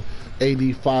you.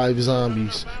 85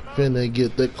 zombies. Finna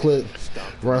get the clip.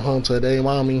 Right home to their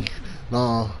mommy.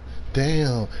 Nah.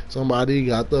 Damn. Somebody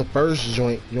got the first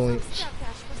joints.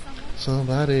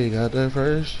 Somebody got the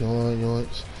first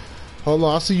joints. Hold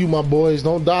on. I see you, my boys.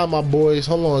 Don't die, my boys.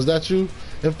 Hold on. Is that you?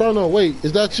 In front of. Wait.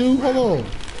 Is that you? Hold on.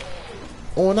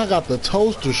 Oh, and I got the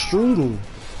toaster strudel.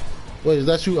 Wait, is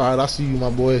that you? Alright, I see you, my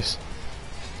boys.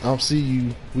 I see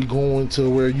you. We going to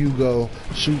where you go.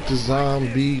 Shoot the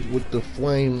zombie with the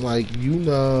flame like you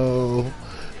know.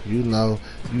 You know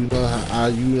how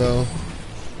you know.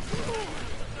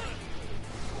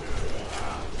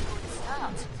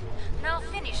 Now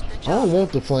finish the job. I don't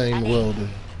want the flame welder.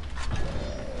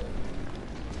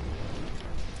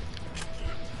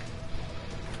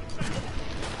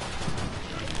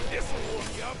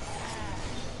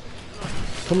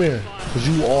 Come here, cause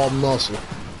you all muscle.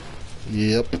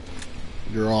 Yep,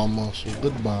 you're all muscle.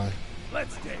 Goodbye.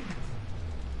 Let's take it.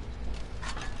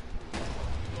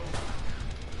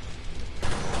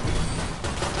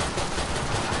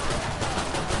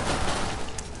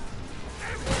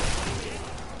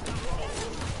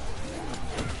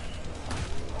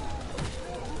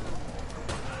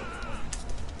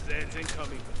 Zed's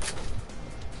incoming.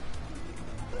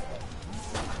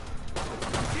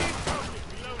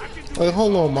 Hey,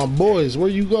 hold on, my boys. Where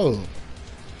you go?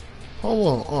 Hold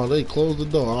on. Oh, they closed the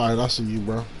door. All right, I see you,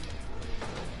 bro.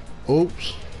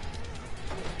 Oops.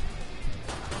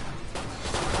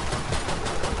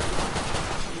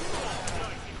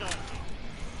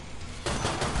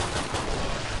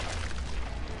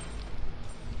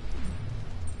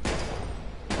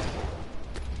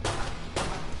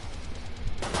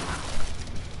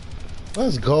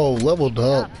 Let's go. Leveled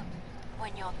up.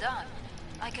 When you're done,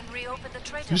 I can reopen the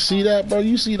trader. You see that, bro?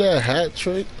 You see that hat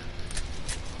trick?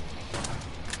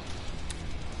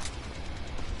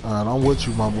 Alright, I'm with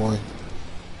you, my boy.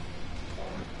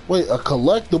 Wait, a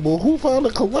collectible? Who found a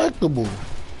collectible?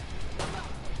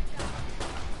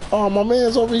 Oh, my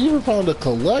man's over here found a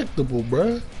collectible,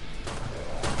 bruh.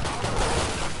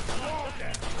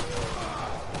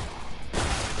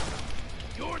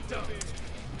 You're done.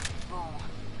 Boom.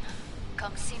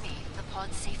 Come see me. The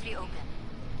pod's safely open.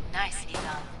 Nicely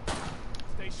done.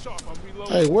 Stay sharp. I'm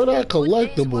reloading. Hey, where that Good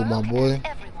day's collectible, my work boy? and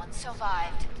everyone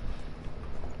survived.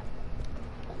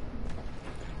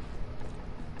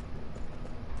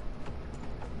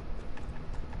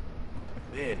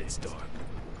 Man, it's dark.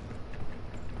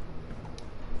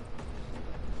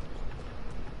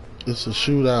 It's a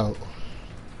shootout.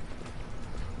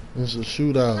 It's a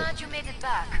shootout. Glad you made it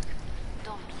back.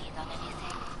 Don't bleed on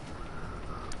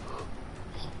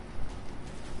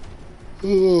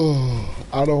anything. Ugh,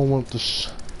 I don't want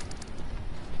this.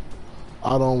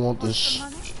 I don't want this.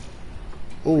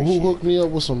 Oh, who hooked me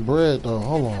up with some bread though?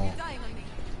 Hold on.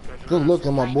 Good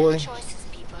looking, my boy. Choices,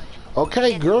 people.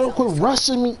 Okay, girl, quit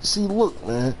rushing me. See, look,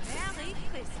 man.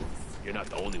 You're not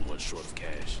the only one short of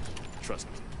cash. Trust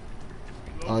me.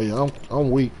 Oh yeah, I'm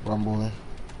weak, my boy.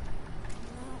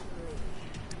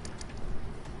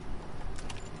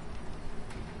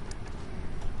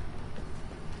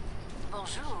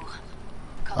 Bonjour.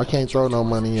 I can't throw no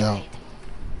money out.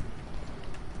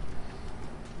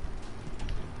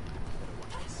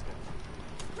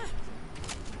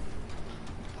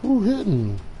 who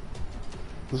hitting me?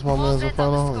 This my man's in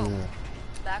front of him. Yeah.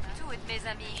 Back to it, mes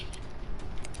amis.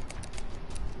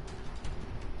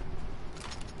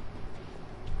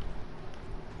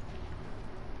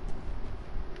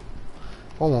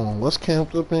 Hold on, let's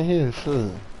camp up in here,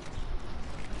 shit.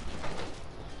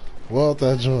 Weld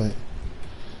that joint.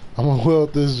 I'm gonna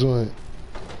weld this joint.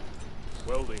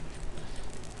 Welding.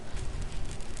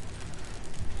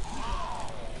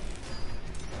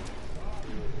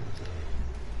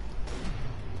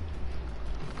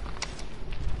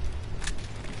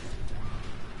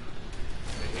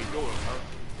 They ain't going, huh?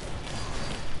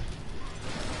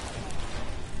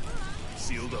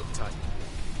 Sealed up tight.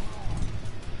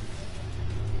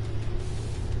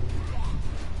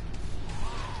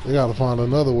 We gotta find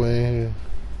another way in here.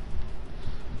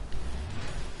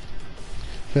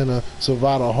 Finna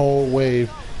survive a whole wave,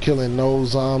 killing no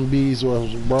zombies, or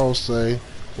as bro say.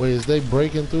 Wait, is they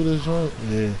breaking through this joint?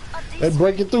 Yeah. They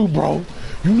breaking through, bro.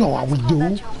 You know how we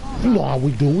do. You know how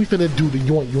we do. We finna do the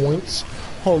yoints.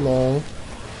 Hold on.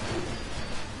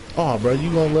 Oh, bro,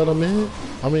 you gonna let them in?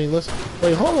 I mean, let's...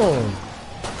 Wait, hold on.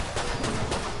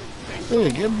 Yeah,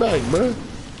 get back, bro.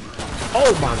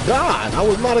 Oh, my God. I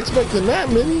was not expecting that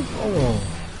many. Hold on.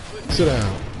 Sit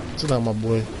down. Sit down, my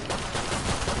boy.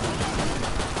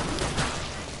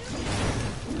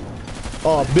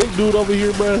 Oh, big dude over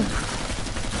here, bro.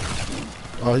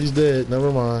 Oh, he's dead.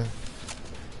 Never mind.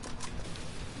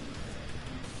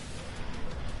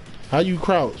 How you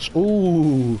crouch?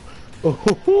 Ooh.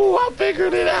 Ooh, I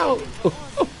figured it out.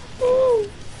 Ooh.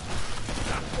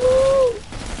 Ooh.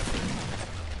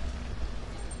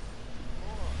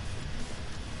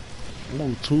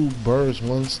 Ooh, 2 birds,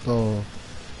 1 stone.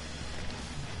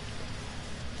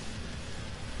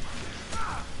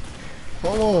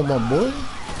 Hold on, my boy.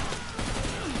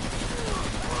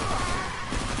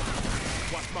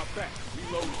 Watch my back.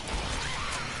 Reload.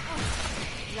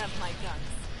 Love my guns.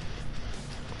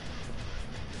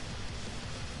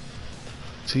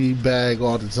 Teabag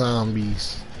all the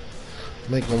zombies.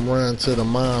 Make them run to the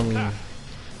mommy.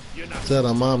 Tell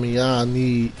the mommy I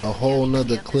need a whole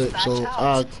nother clip so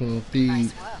I can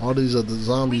feed all these other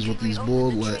zombies with these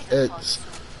bullets.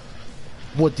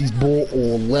 With these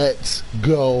bullets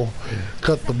go.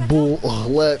 Cut the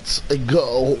bullets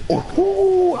go.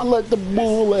 Ooh, I let the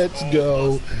bullets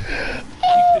go.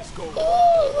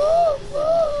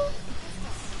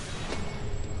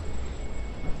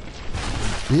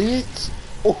 Bitch.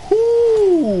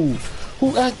 Ooh,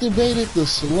 who activated the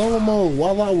slow-mo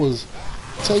while I was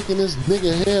taking this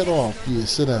nigga head off? Yeah,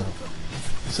 sit down.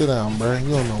 Sit down, bro. You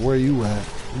don't know where you at.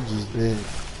 You just dead.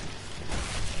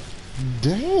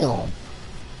 Damn.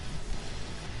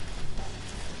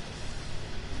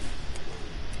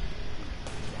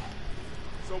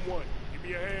 Someone, give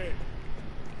me a hand.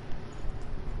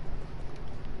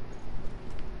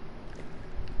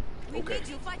 Okay. Need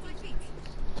you fighting feet.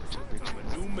 I'm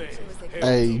a new man.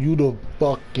 Hey, you the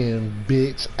fucking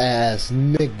bitch ass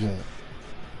nigga.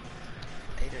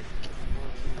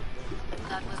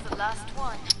 That was the last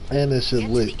one. And this shit Get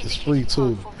to lit. the It's free indicated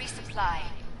too. pod for resupply.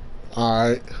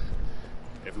 Alright.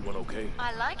 Everyone okay?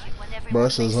 I like it when everyone Bro,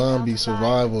 it's a makes it out zombie alive.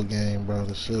 survival game, bro.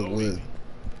 The shit lit.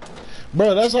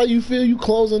 Bro, that's how you feel? You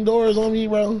closing doors on me,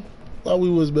 bro? Thought we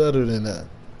was better than that.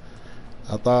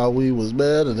 I thought we was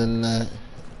better than that.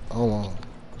 Hold on.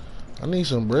 I need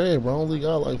some bread, bro. I only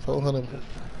got like 400.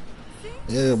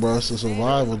 Yeah, bro. It's a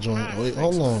survival joint. Wait,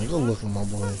 hold on. Go look at my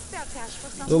boy.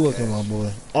 Go look at my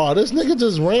boy. Oh, this nigga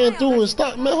just ran through and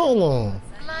stopped. Man, hold on.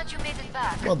 Glad you made it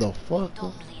back. Motherfucker. Don't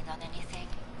bleed on anything.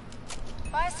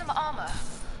 Buy some armor.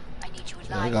 I need you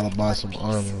Yeah, I alive gotta in buy one some piece.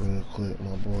 armor real quick,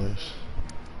 my boys.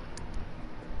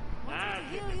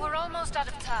 We're almost out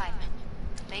of time.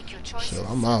 Make your choices. Shit,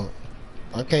 I'm out.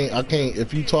 I can't.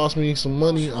 If you toss me some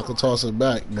money, I can toss it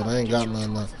back, but I ain't got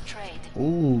nothing left.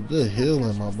 Ooh, good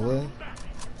healing, my boy.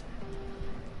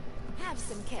 Have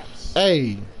some cash.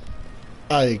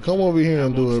 Hey, come over here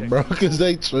and do it, bro, cause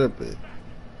they tripping.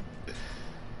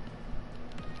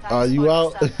 Are you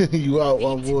out? You out,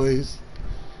 my boys?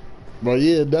 Bro,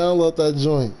 yeah, download that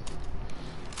joint,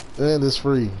 and it's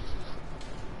free.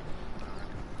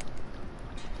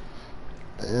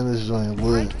 And this joint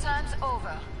lit. Break time's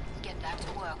over. Get back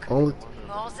to work. Only,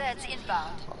 More Zeds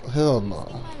inbound. hell no.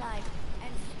 My life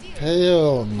and still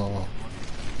Hell no.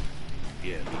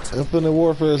 Yeah, me too. Infinite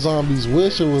Warfare Zombies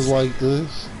wish it was like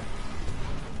this.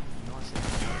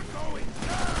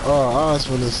 Oh, I was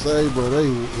finna say, bro,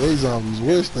 they zombies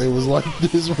wish they was like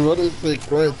this, bro. This shit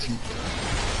crunchy.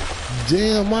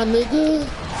 Damn, my nigga.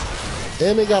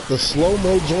 And they got the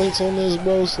slow-mo joints on this,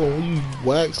 bro, so when you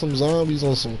whack some zombies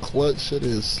on some clutch shit,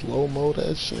 is slow-mo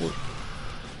that shit.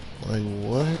 Like,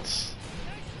 what?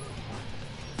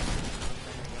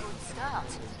 Good start.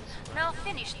 Now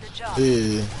finish the job.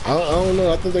 Yeah. I don't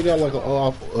know. I think they got like an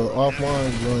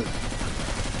offline joint.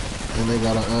 And they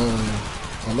got a,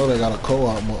 I know they got a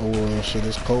co-op, or shit,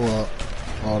 it's co-op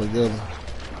all together.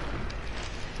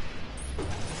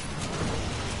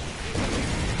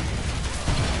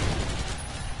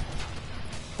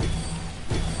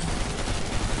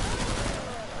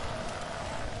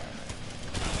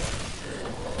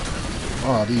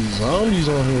 Oh, these zombies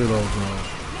on here though, bro.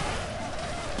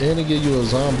 And they give you a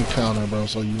zombie counter, bro,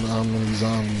 so you know how many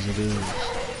zombies it is.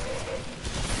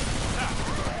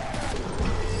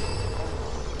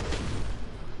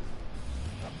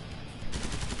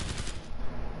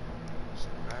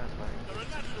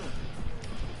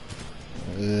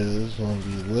 Yeah, it's gonna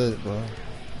be lit, bro.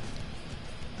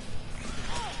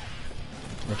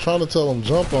 I'm trying to tell them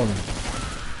jump on me.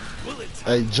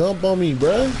 Hey, jump on me,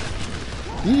 bruh.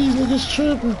 These niggas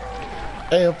tripping.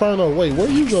 Hey, Inferno, wait, where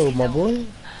you go, my boy?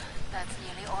 That's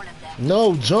nearly all of them.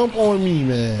 No, jump on me,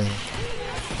 man.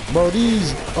 Bro,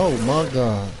 these, oh my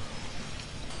god.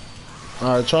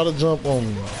 Alright, try to jump on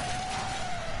me.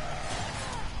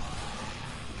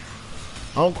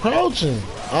 I'm crouching.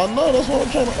 I know, that's what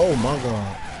I'm trying to, oh my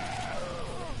god.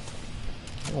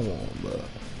 Come on, bro.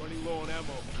 Running low on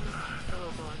ammo.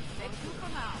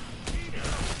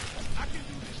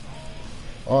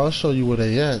 Oh, I'll show you where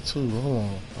they at too. Hold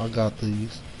on. I got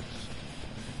these.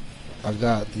 I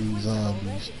got these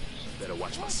zombies. Better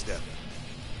watch my step.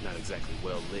 Not exactly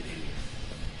well lit here.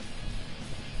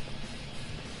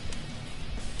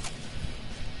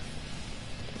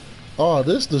 Oh,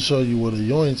 this to show you where the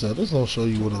yoinks at. This don't show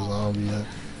you where the zombie at.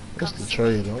 This the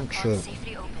trader. I'm tripping.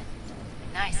 Safely open.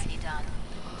 Nicely done.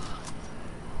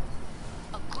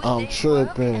 A good I'm day's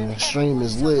work tripping. and Stream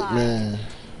is everyone lit, survived. man.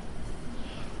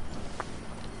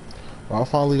 I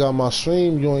finally got my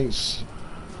stream joints.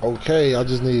 Okay, I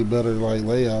just need better like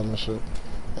layout and shit.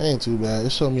 Ain't too bad.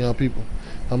 It showed me how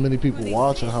many people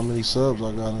watching, how many subs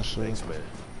I got and shit. Thanks, man.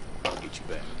 I'll get you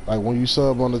back. Like when you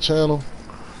sub on the channel,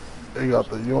 they got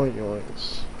the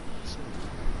yoinks.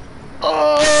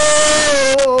 Oh!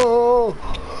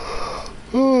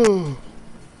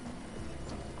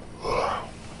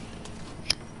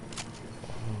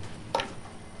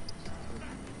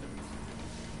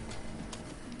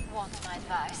 Want my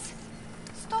advice?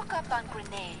 Stock up on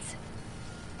grenades.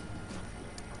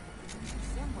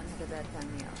 Someone had a bad time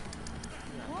here.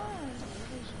 Why?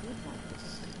 Good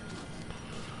ones.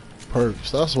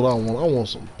 Perks. That's what I want. I want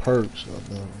some perks.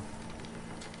 Goddamn.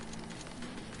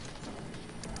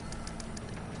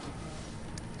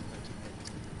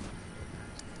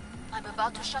 I'm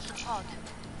about to shut the pod.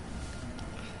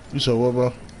 You said what,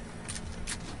 bro?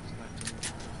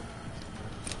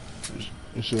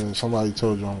 You said somebody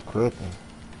told you I'm crippin'.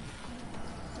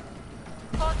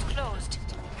 Pod closed.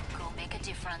 Go make a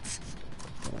difference.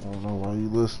 I don't know why you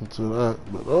listen to that,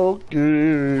 but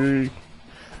okay.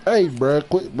 Hey, bro,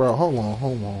 quit, bro. Hold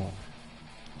on.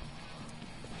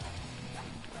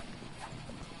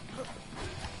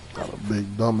 Got a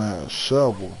big dumbass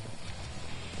shovel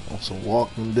on some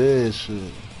Walking Dead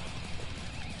shit.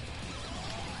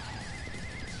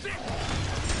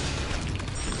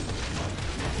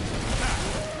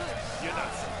 You're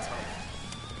not so tough.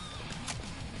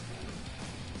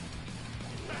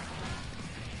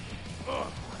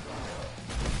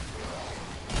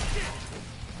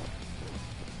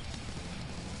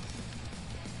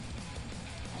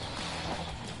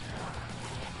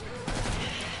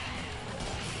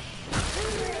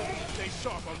 Stay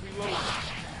sharp, I'm reloading.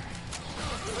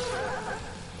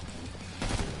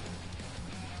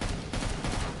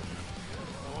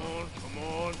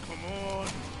 Come on. A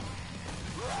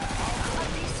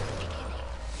decent beginning.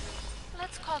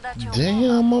 Let's call that your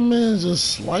Damn, my man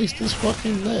just sliced his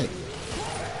fucking neck.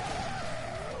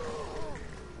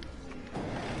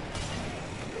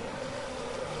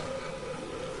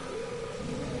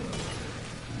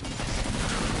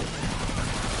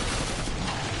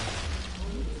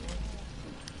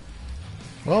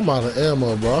 Well, I'm out of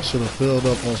ammo, bro. I should have filled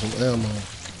up on some ammo.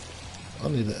 I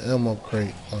need an ammo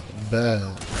crate, like bad.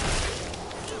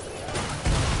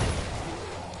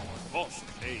 Awesome.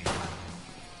 Hey.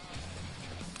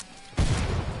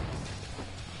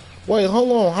 Wait,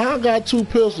 hold on. How I got two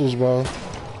pistols, bro?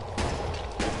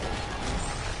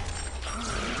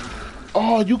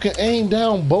 Oh, you can aim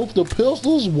down both the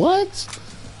pistols? What?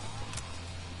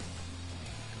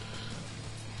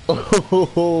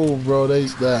 Oh, bro, they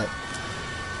snapped.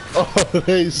 Oh,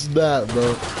 they snapped,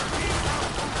 bro.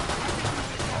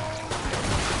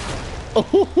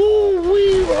 Oh,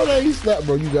 wee, bro, they snapped,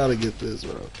 bro. You gotta get this,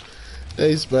 bro.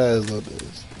 They spazzed on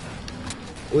this.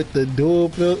 With the dual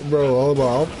pistol, bro. Hold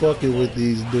on, I'm fucking with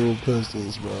these dual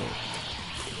pistols, bro.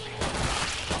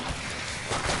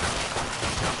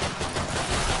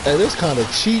 Hey, this kind of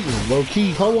cheating, low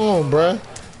key. Hold on, bruh.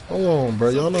 Hold on, bro.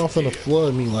 Y'all not finna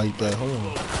flood me like that. Hold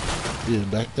on. Yeah,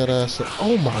 back that ass up.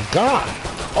 Oh my god.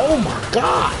 Oh my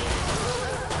god.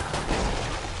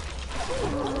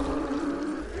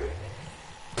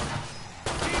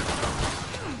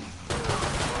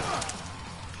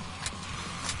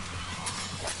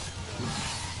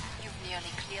 You've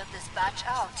nearly cleared this batch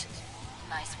out.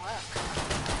 Nice work.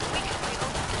 We can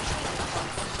reopen the training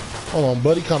pods. Hold on,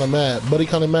 buddy kinda mad. Buddy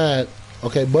kinda mad.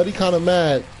 Okay, buddy kinda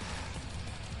mad.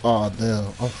 Aw, damn.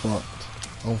 I'm fucked.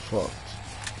 I'm fucked.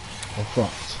 I'm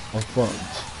fucked. I'm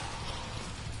fucked.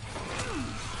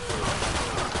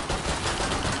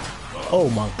 Oh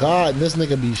my god, this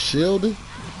nigga be shielded.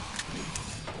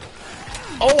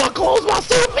 Oh, I closed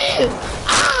myself in!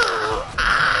 Ah!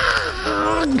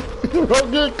 Ah!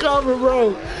 Bro, good cover,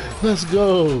 bro. Let's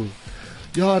go.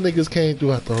 Y'all niggas came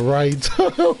through at the right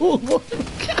time. Oh my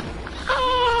god.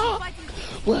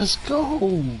 Let's go.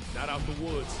 Not out the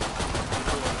woods.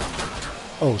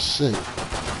 Oh shit.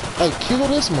 Hey, kill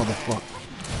this motherfucker.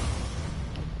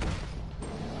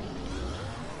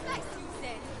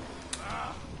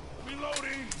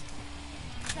 Reloading.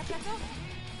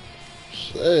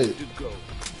 Shit. Good go.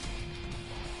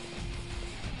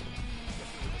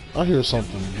 I hear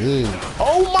something big.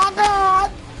 Oh my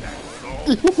god!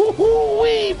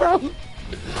 Wee, bro.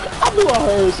 I knew I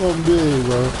heard something big,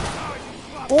 bro.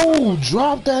 Oh,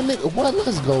 drop that nigga. What?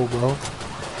 Let's go, bro.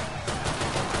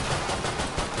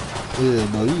 Yeah,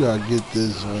 bro, you gotta get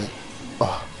this right.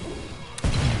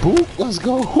 Boop, let's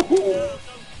go.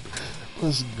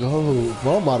 Let's go.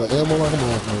 Bro, I'm out of ammo like a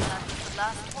motherfucker.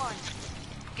 Last one.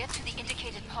 Get to the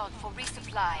indicated pod for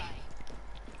resupply.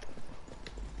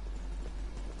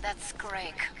 That's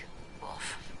Greg.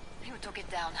 Oof. You took it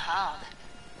down hard.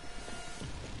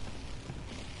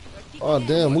 Oh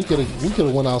damn, we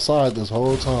could've went outside this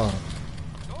whole time.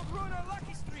 Don't ruin our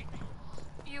lucky streak.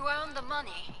 You earned the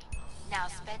money. Now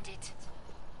spend it.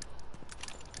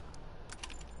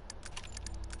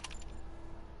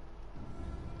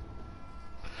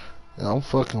 Yeah, I'm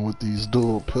fucking with these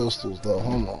dual pistols though.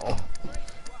 Hold on.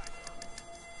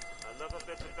 Another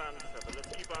bit of bandit, but let's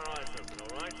keep our eyes open,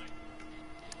 alright?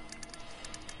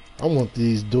 I want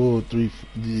these dual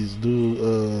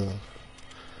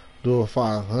dual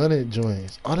 500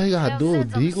 joints. Oh, they got dual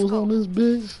deagles on this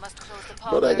bitch. Must close the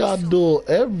Bro, pod they very got soon. dual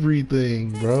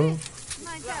everything, bro.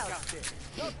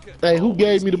 Hey, who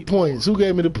gave me the points? Who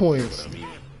gave me the points? Stay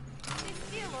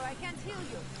still or I can't heal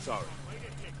you. Sorry.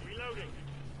 Reloading.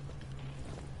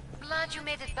 Glad you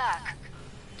made it back.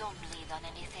 Don't bleed on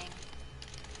anything.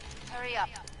 Hurry up.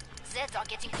 Zeds are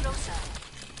getting closer.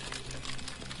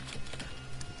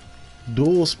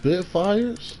 Dual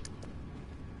Spitfires?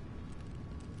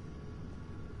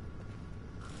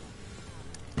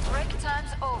 Break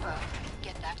time's over.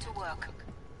 Get back to work.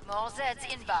 More Zeds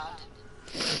inbound.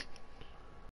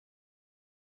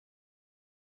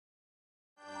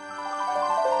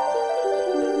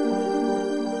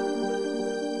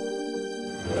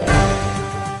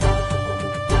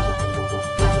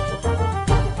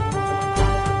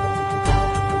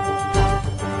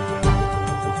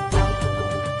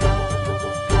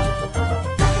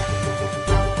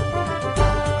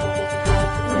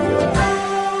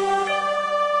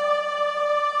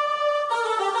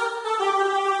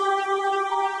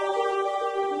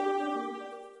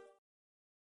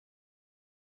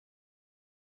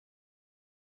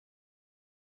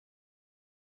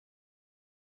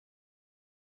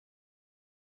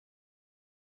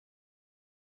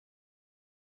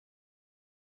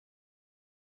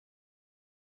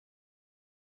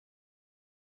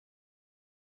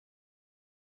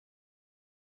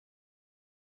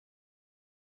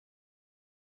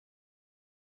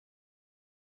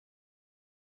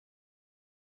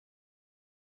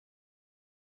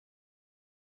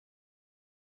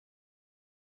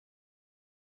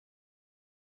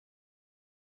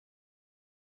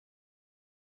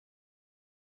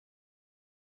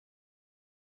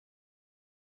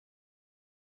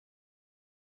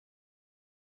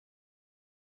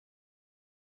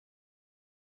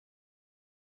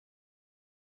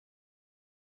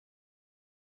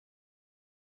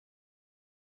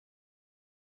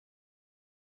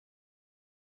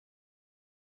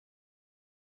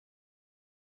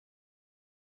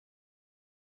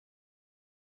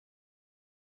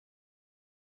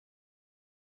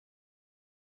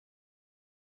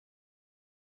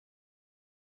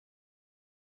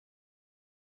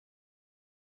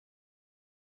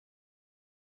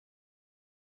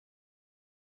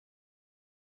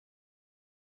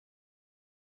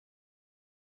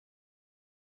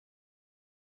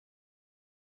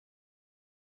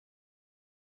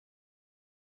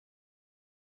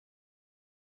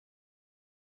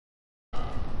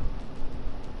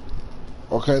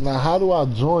 Okay, now how do I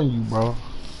join you, bro?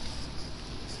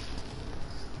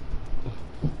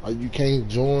 You can't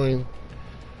join.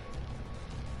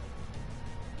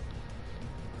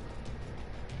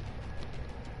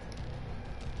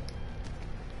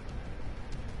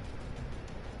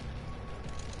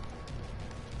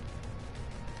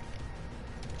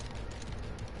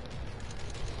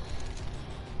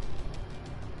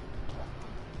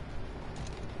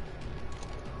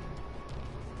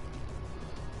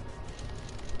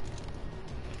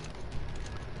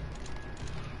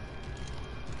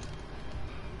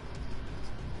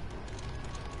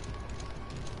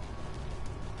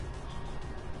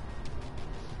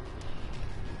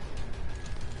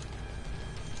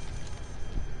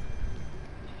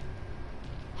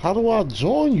 How do I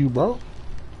join you, bro?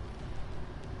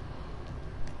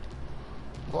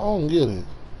 I don't get it.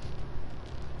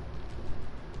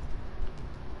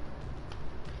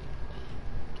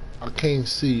 I can't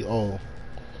see. Oh,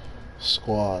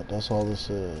 squad. That's all it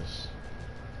says.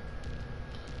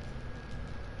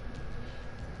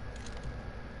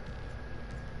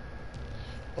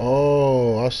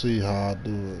 Oh, I see how I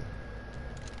do it.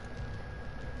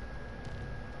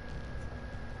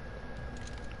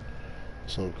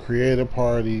 So create a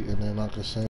party, and then I can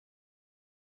send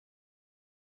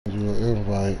you an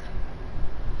invite.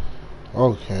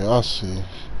 Okay, I see.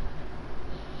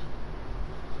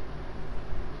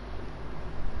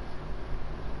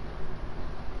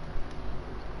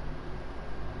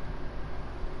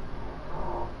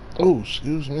 Oh,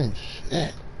 excuse me.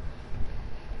 Shit.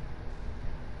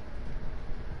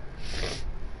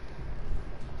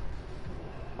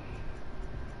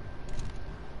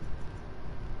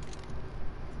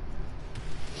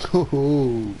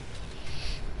 Ooh.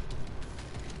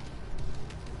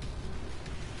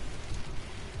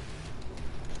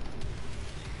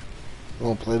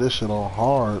 Gonna play this shit on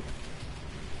hard.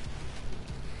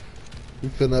 We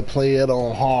finna play it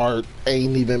on hard.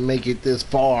 Ain't even make it this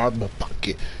far, but fuck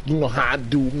it. You know how I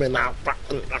do, man. I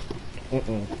fucked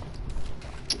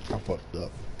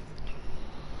up.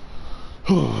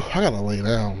 I gotta lay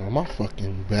down, man. My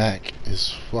fucking back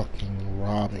is fucking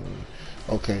robbing me.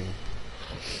 Okay.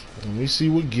 Let me see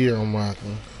what gear I'm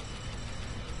rocking.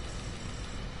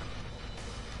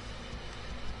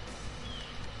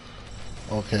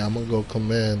 Okay, I'm gonna go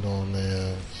command on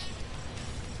this.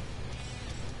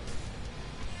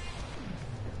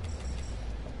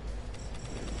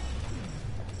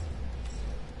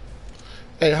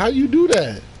 Hey, how you do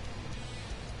that?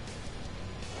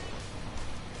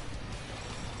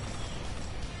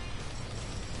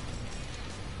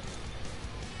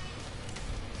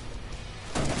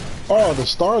 Oh, it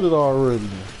started already.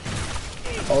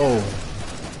 Oh.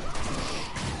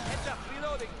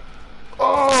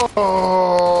 Oh.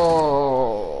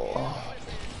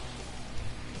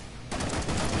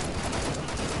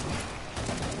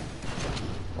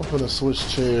 I'm gonna switch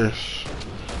chairs.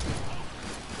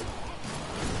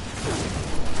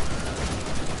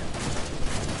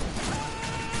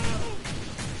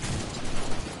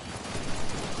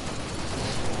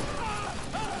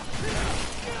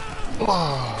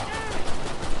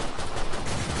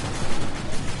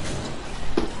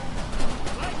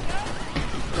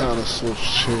 Gotta switch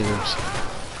chairs.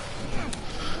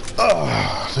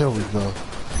 There we go.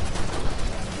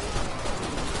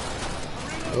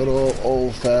 Good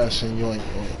old-fashioned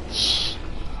yoinks.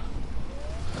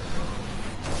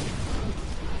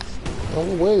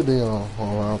 Oh, way down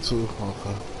on round two.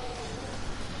 Okay.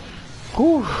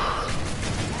 Whew.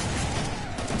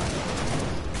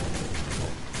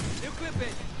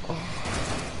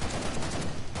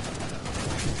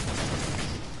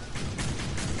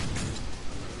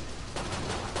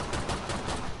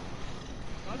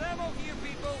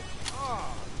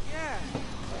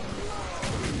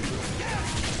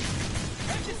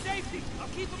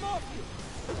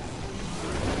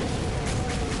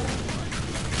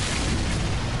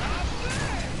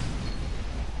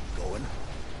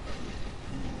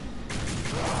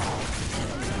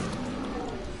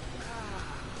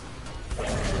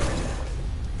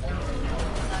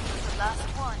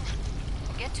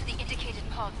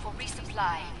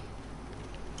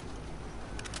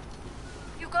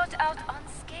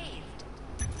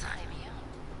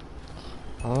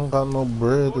 I don't got no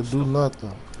bread to do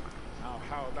nothing. Now,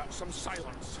 how about some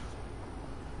silence?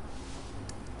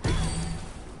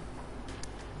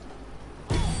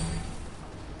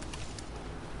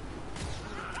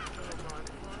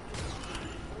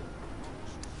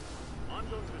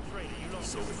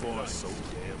 So far, so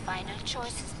damn. Final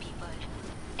choices, people.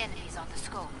 Enemies on the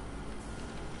scope.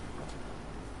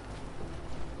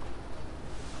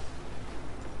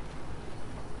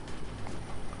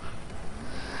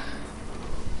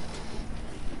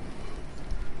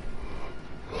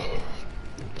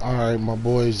 Alright, my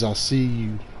boys, I see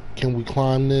you. Can we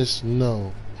climb this?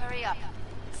 No. Hurry up.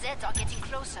 Zeds are getting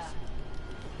closer.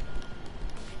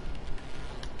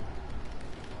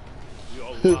 We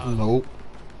all live. Nope.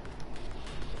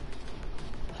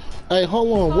 Hey,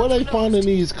 hold on. Where they finding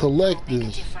these Make a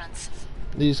collectors? difference.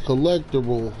 These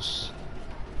collectibles?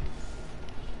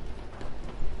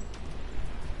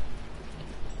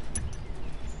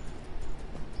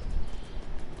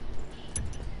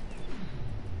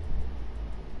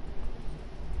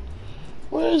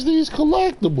 Where's these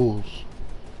collectibles?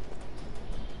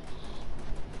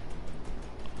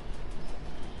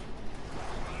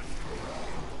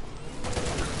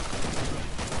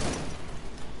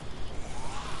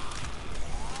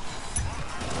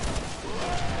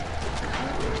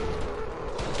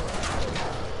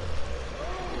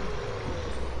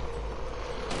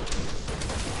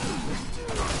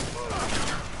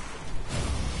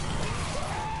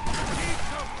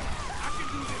 I can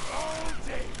do this all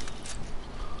day.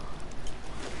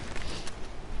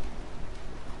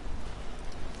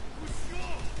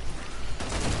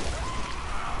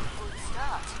 Good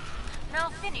start. Now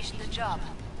finish the job.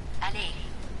 Allez.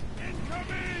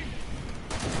 Incoming!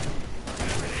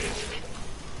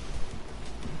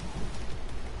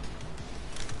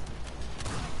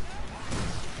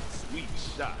 Sweet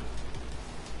shot.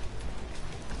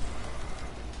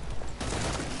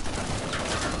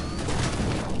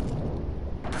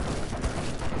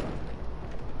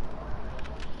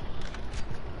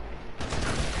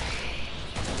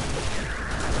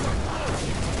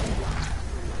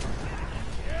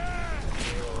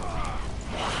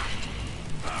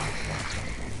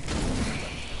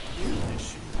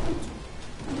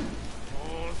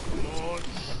 Come on.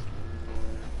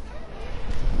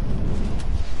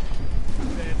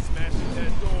 Man smashing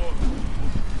that door.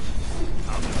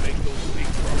 I'll just make those big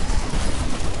bucks.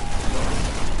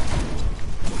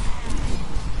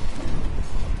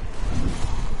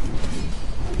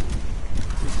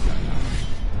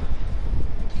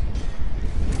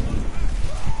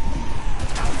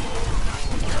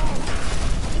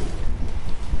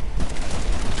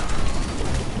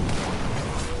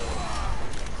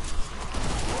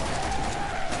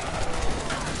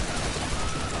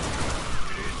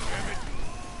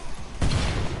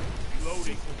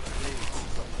 Reloading.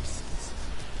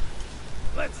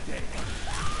 Let's dance.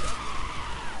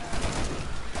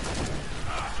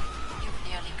 You've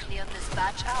nearly cleared this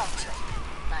batch out.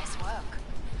 Nice work.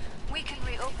 We can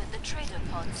reopen the trader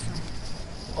pod soon.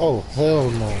 Oh, hell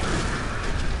no.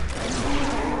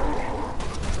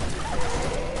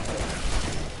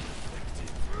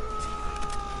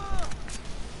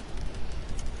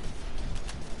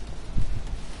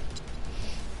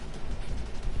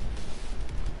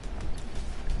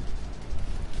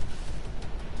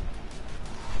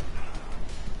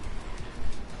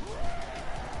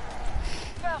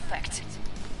 Perfect.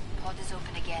 Pod is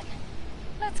open again.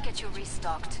 Let's get you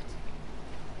restocked.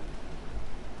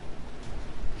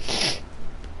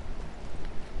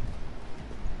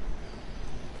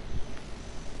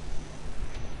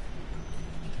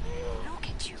 Look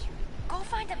at you. Go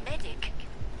find a medic.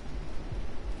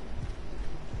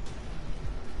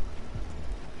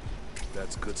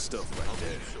 That's good stuff right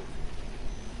there.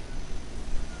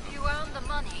 You earned the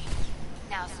money.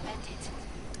 Now spend it.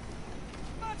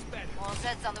 More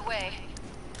Zeds on the way.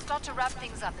 Start to wrap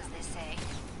things up, as they say.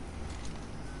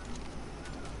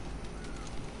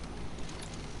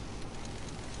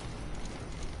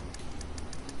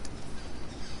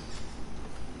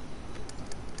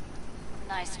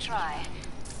 Nice try.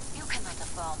 You cannot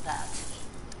afford that.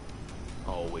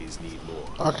 Always need more.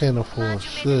 I can't afford Glad you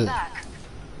made it shit. back.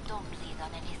 Don't bleed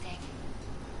on anything.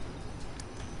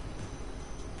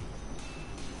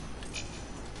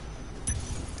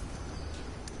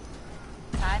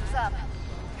 Time's up.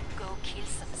 Go kill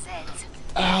some Zeds.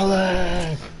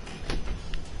 Alan!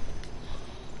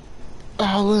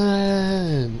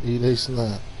 Alan! Eat a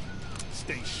snap.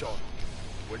 Stay sharp.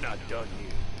 We're not done here.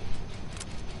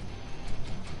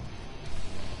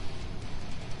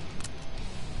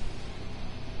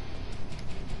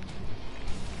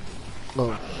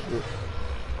 Oh, shit.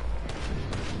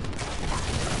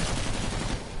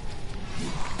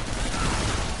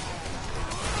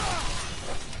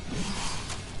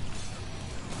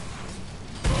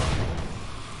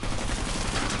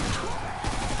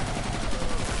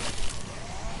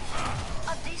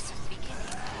 A decent beginning.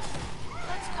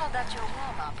 Let's call that your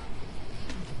warm-up.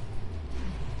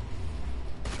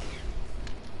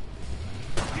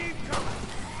 Keep coming.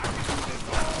 I can do this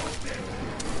all day.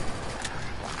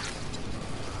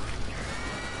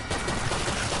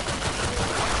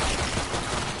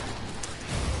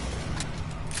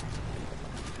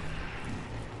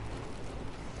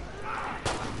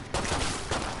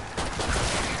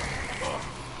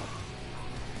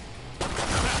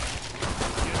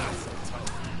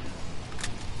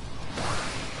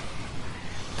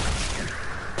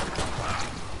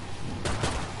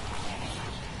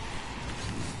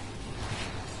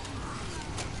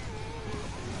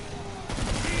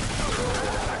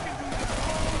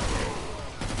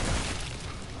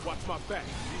 back.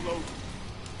 Reload.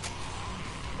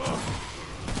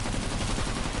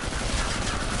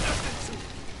 Nothing to it.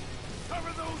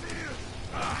 Cover those ears.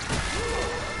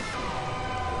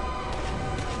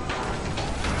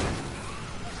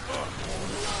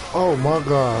 Oh my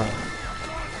god.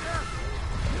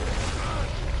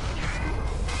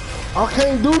 I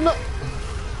can't do nothing.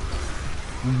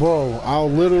 Bro, I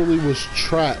literally was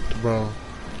trapped, bro.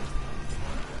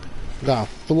 Got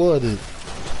flooded.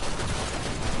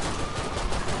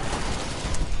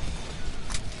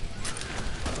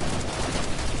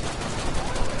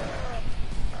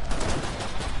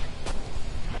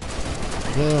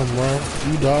 Damn, bro.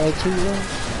 You died too, bro?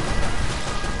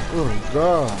 Oh,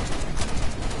 God.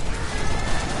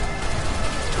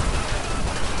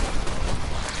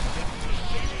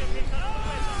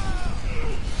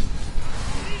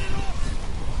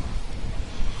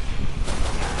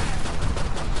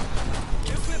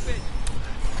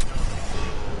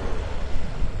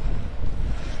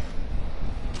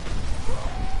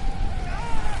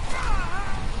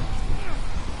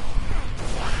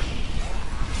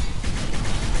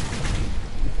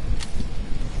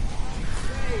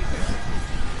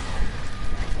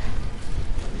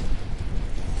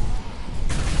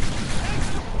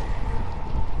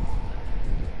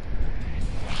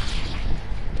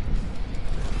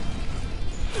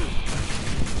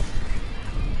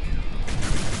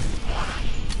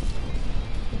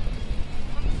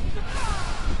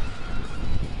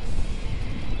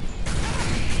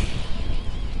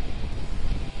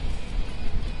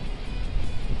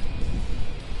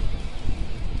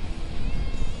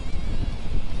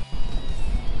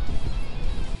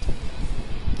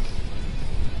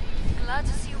 Glad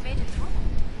to see you made it through.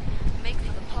 Make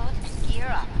for the pod and gear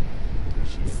up.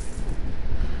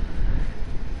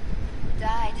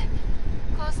 Died.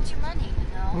 Cost you money, you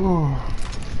know.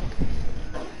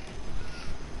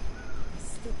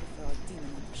 Still prefer a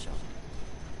demon on the shop.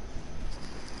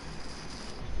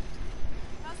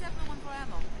 How's everyone for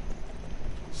ammo?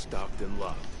 Stocked and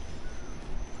locked.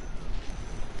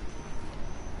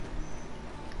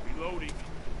 Reloading.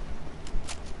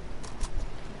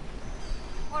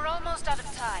 We're almost out of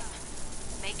time.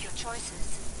 Make your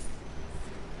choices.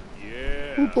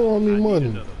 Yeah. Who throwing me I need money?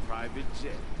 another private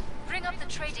jet. Bring up the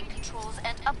trading controls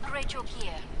and upgrade your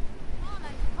gear. On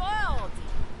and rolled!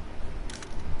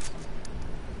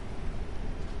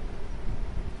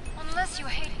 Unless you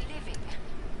hate living,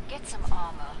 get some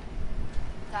armor.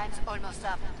 Time's almost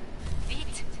up.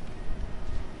 Beat.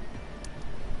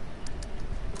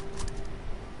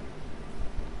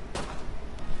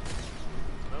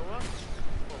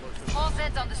 All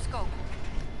Zeds on the scope.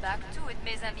 Back to it,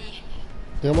 mes amis.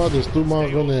 Damn, I just threw my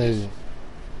grenade.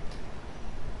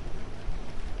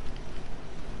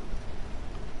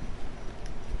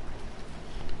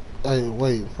 Hey,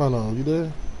 wait, Fano, you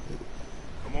there?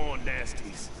 Come on,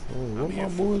 nasties. Hey, where I'm my here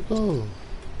boy go?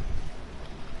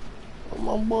 Where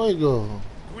my boy go?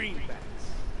 Greenbacks.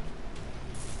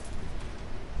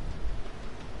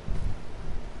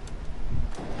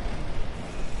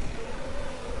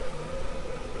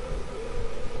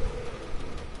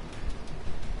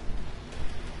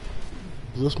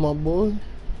 Is this my boy?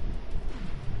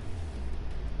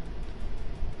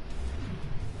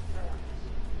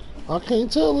 I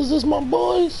can't tell. Is this my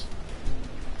boys?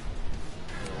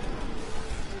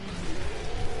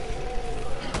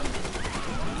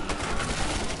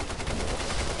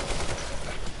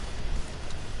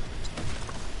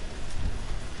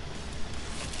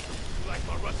 You like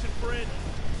my Russian friend?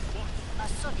 A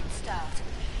solid start,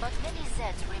 but many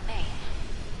Zeds remain.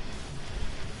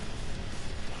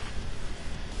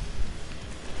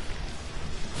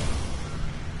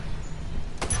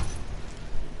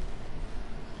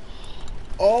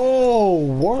 Oh,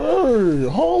 word.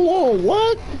 Hold on,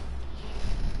 what?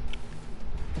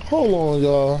 Hold on,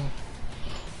 y'all.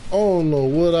 I don't know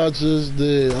what I just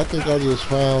did. I think I just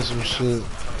found some shit.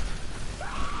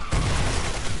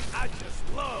 I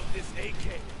just love this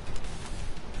AK.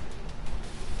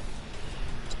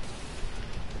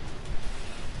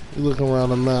 You looking around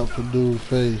the map for dude's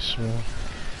face, man.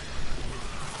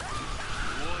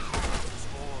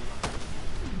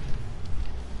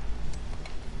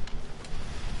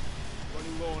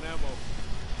 Running low on ammo.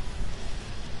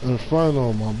 In front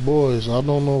of my boys, I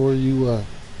don't know where you at.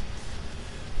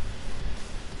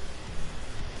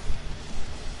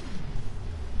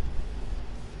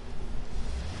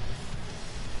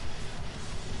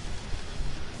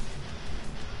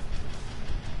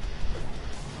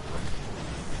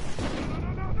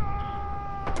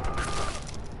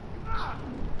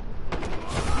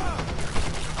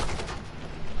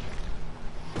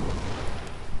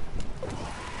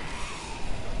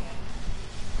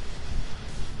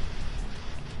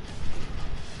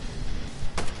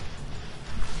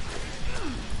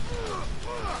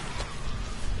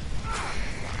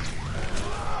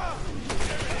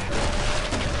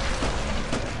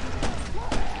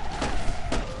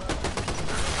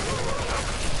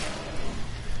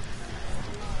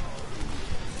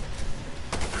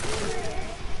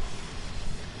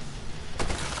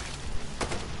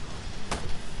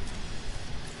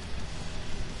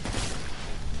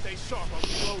 sharp, I'm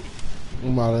reloading.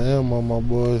 I'm out of ammo, my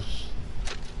boys.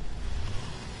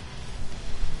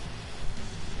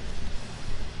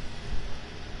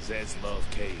 Zeds love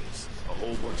caves. A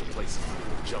whole bunch of places for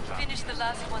them to jump out. Finish the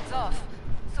last ones off,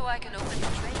 so I can open the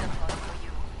trader pod for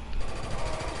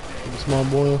you. It's my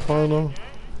boy Inferno.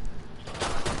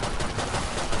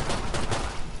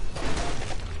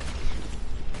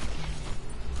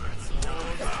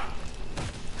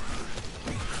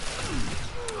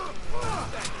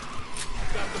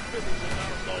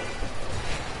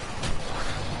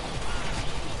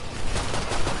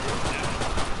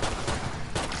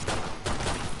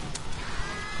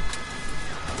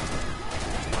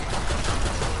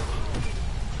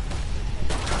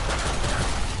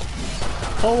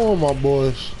 Hold on, my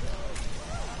boys.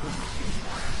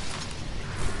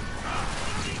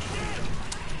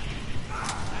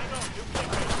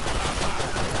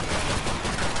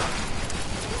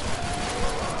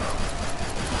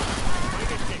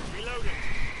 Reloading.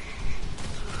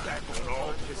 Back on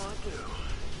all pistons.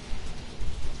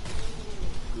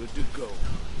 Good to go.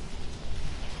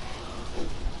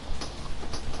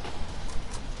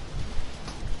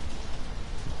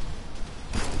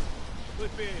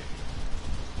 Clip in.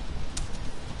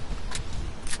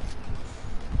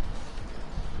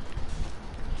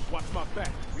 Watch my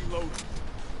back. Reloading.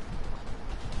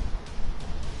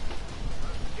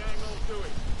 Gang on to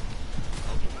it.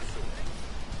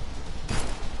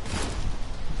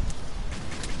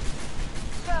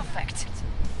 Perfect.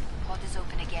 Pod is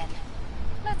open again.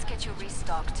 Let's get you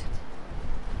restocked.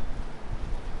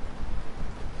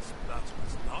 This battle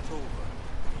is not over.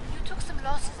 You took some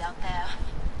losses out there.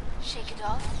 Shake it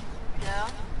off,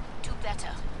 learn, do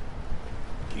better.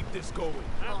 Keep this going.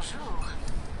 Bonjour.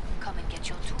 Come and get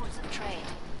your tools and trade.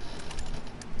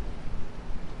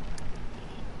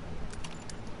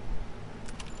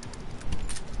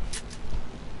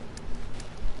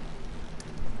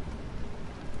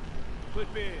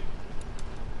 Clip in.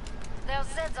 There's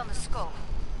Zeds on the scope.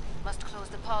 Must close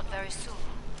the pod very soon.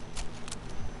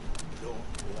 Don't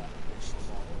let this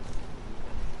alone.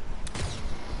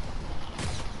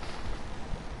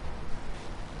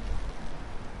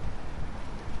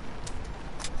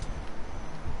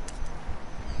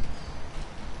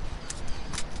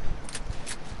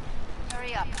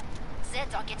 Hurry up.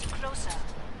 Zeds are getting closer.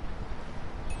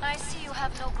 I see you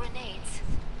have no grenades.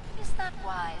 Is that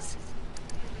wise?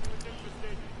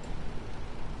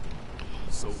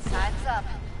 So far. Time's up.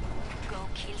 Go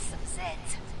kill some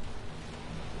Zeds.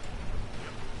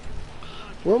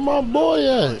 Where my boy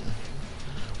at?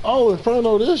 Oh,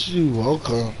 Inferno, this you.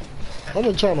 Okay. I've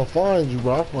been trying to find you,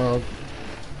 bro. I found.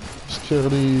 Let's kill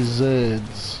these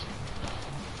Zeds.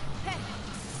 Hey,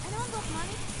 I don't got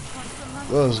money. Want some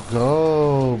money? Let's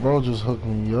go. Bro just hooked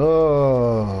me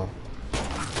up.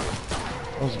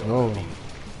 Let's go.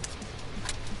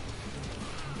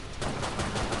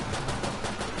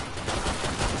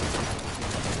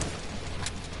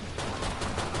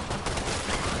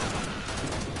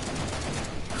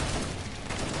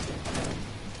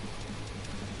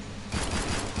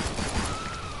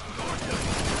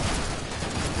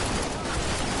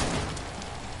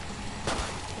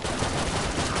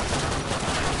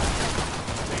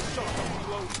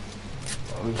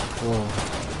 Let's go.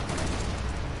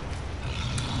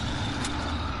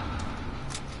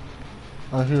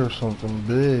 I hear something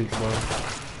big, bro.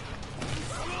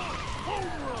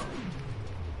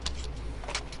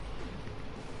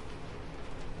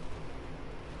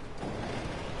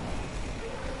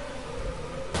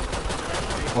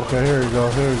 Okay, here you go,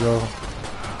 here you go.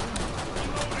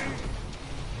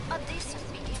 A decent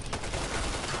beginning.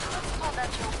 Let's call that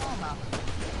your warm-up.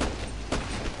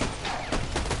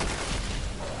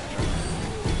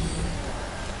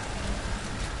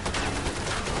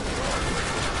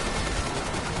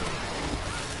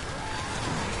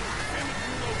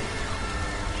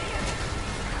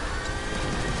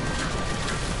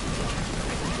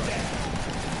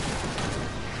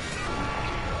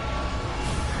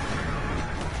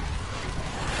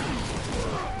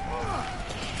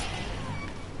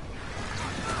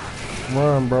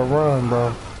 Run, bro, run,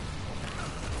 bro.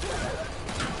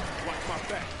 Watch my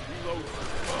back. Reloading.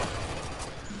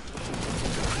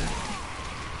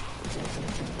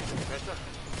 Better?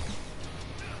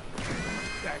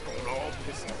 Back on all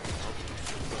pistons.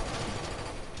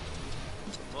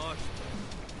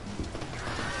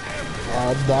 I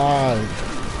died.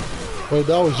 Wait,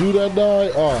 that was you that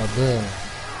died? Oh, damn.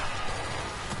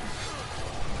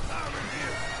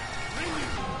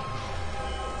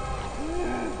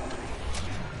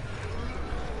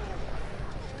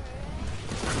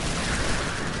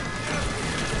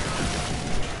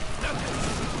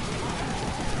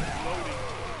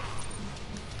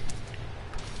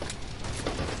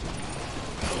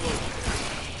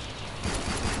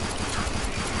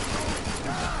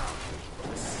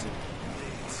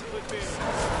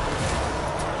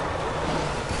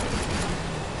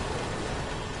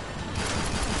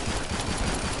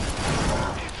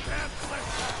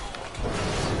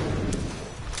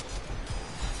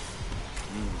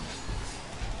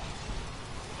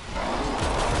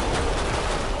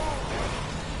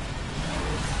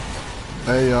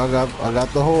 Hey, I got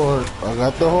the horde. I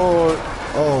got the horde.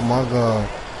 Oh my god.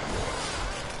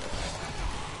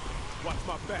 Watch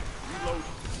my back. Reload.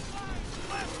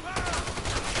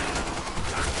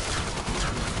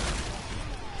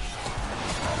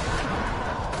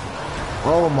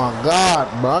 Oh my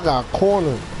god, bro. I got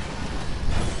cornered.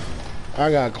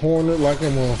 I got cornered like a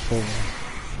motherfucker.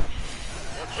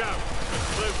 Watch out.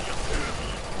 Explosion.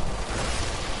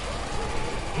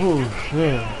 Oh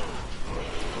shit.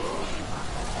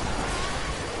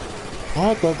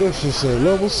 I thought that shit said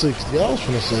level 60. I was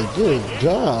gonna say, good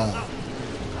god.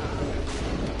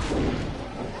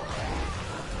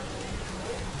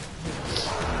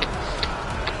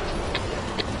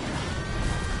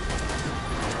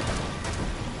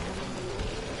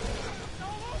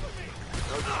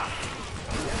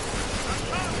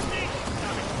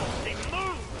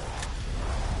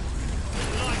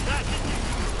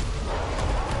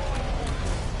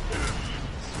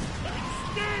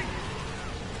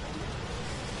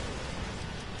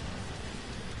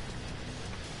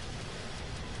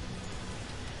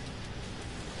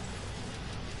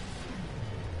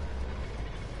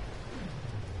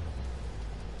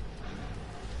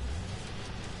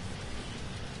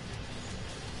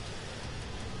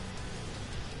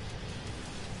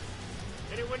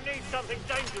 Anyone needs something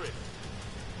dangerous?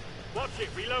 Watch it.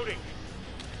 Reloading.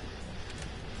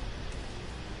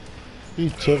 He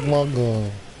took my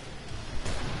gun.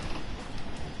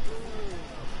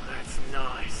 That's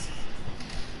nice.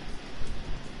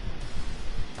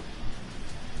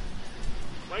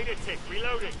 Wait a tick.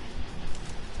 Reloading.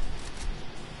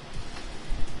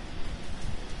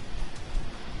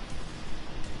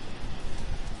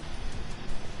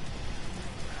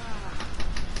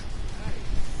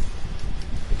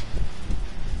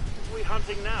 What are we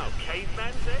hunting now?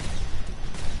 Caveman's eggs?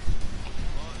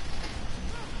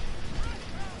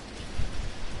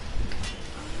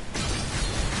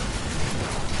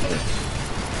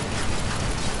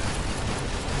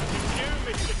 You,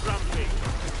 Mr. Grumpy.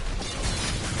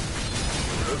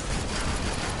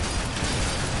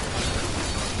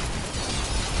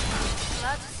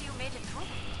 Glad to see you made it through.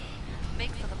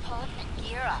 Make for the pod and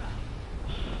gear up.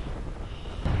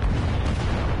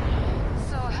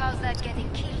 So how's that getting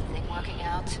killed thing working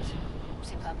out?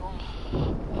 C'est pas bon.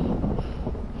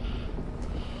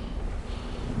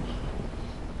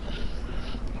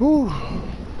 Whew.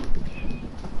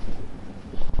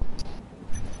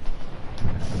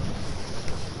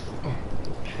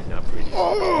 Not pretty.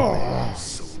 Oh.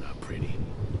 So not pretty.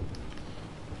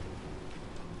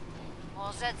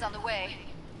 More Zeds on the way.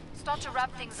 Start to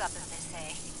wrap things up, as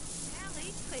they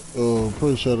say. Oh,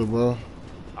 appreciate it, bro.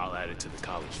 I'll add it to the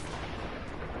college fund.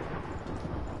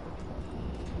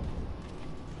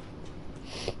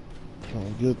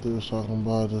 Trying to get there so I can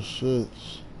buy the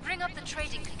shits. Bring up the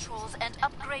trading controls and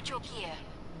upgrade your gear.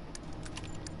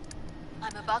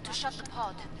 I'm about to shut the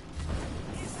pod.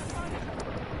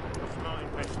 Smart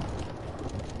investment.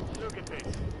 Look at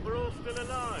this. We're all still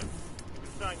alive. You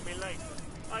can thank me later.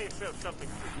 Buy yourself something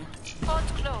to eat. Pod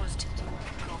closed.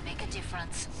 Go make a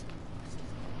difference.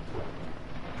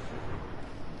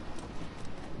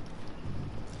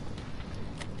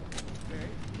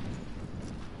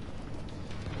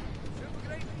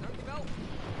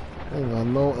 Ain't got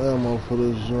no ammo for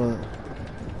this joint.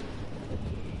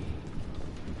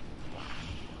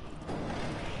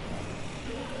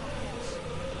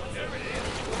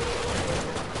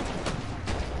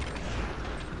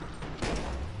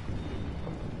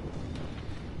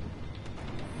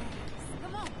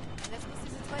 Come on, let's go see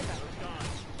the trailer.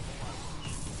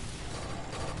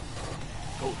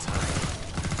 Go time.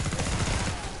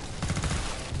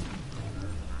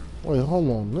 Wait, hold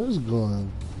on. This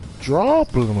gun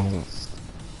dropping on it.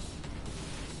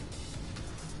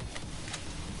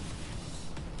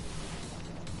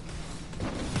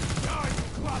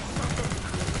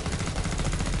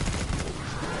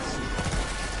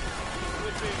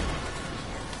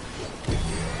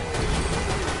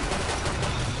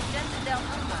 Gently down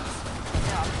numbers.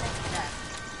 There are plenty left.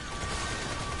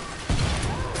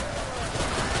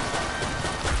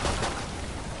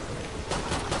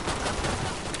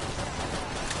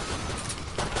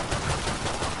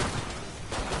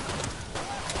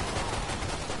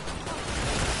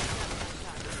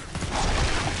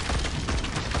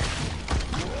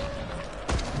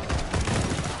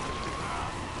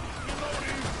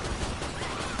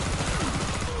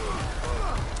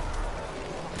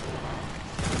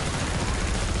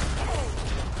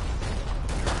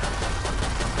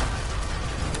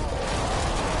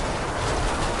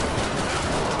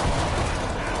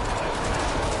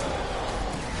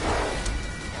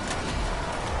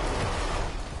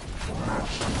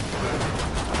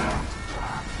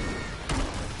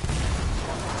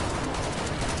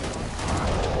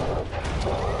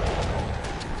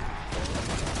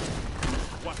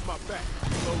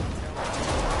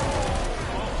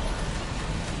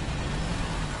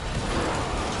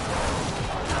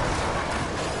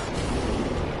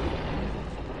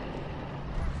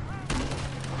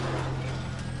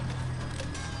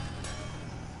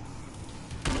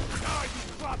 Die, you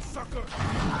bloodsucker!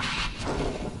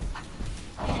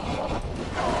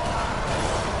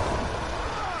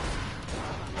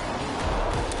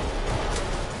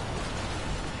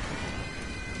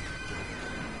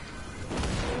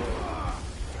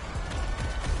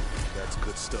 That's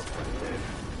good stuff right there.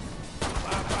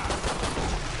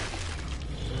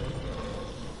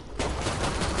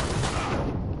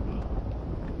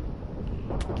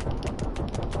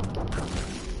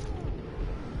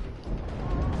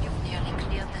 You've nearly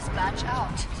cleared this batch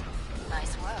out.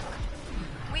 Nice work.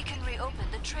 We can reopen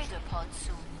the trader pod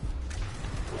soon.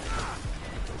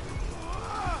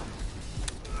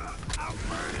 I'm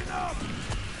burning up!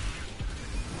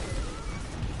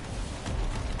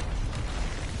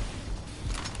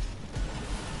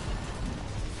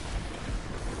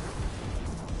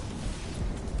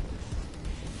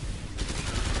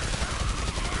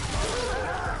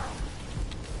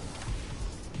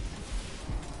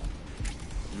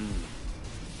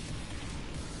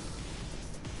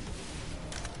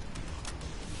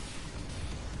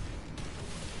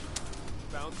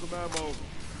 Found some ammo.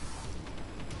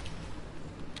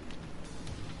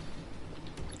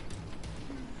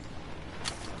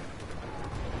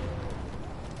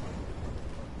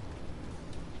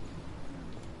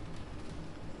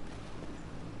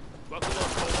 Buckle up,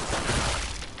 folks.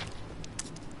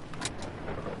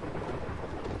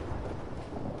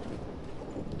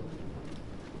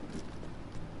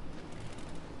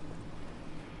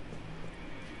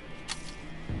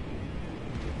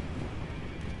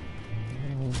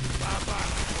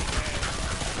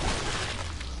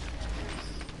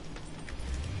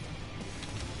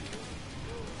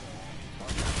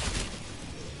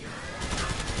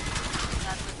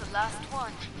 That was the last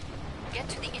one. Get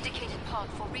to the indicated pod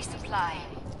for resupply.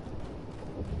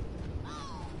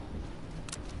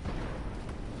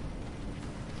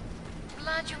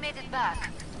 Glad you made it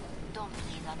back. Don't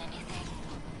bleed on anything.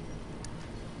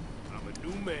 I'm a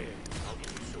new man. I'll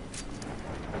get you soon.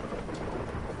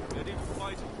 Ready to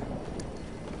fight?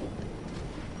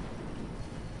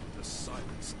 The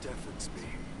silence deafens me.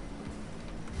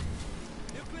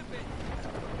 Equip it!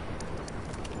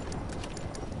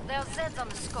 There's Zeds on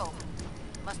the scope.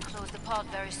 Must close the pod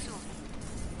very soon.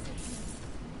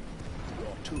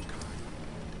 You're too kind.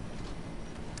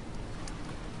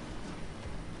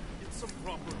 Get some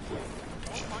proper gear.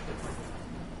 I'll find it.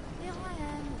 Here I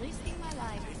am, risking my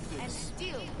life, and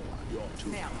still. You're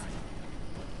too Now. kind.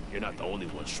 You're not the only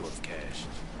one short of cash.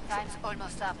 Time's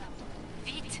almost up.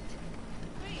 Vite!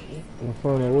 In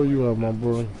front of where you at, my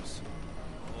boy?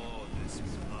 Oh, this is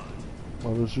hot.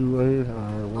 Oh, this you right here?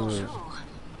 Alright, where is it? Bonjour.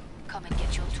 Come and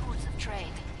get your tools of trade.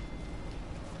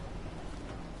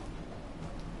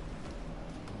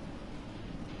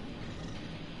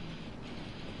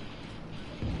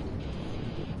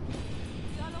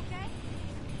 You all okay?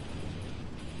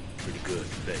 Pretty good,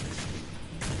 thanks.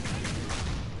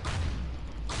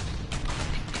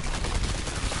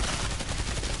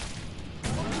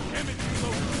 Damn it,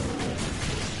 reload.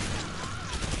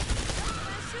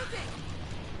 I'm shooting!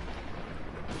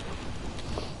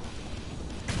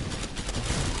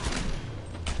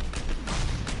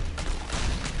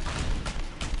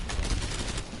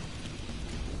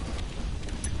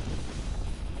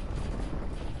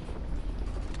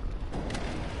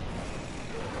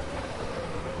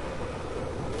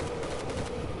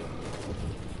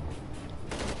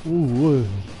 Ooh, what?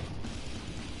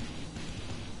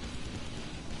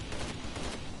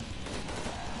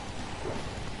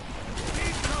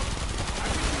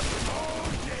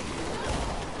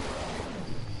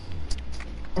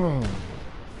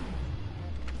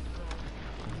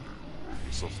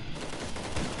 Something.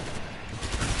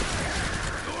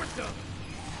 North up.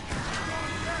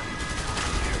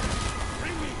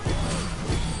 Bring me.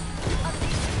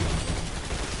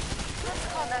 Let's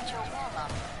call that your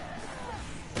warm-up.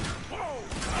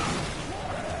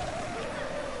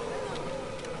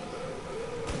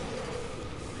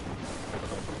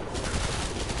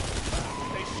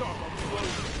 Stay sharp, I'm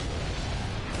reloading.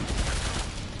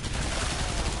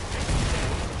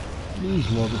 These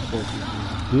motherfuckers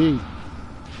is deep.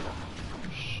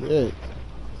 Shit.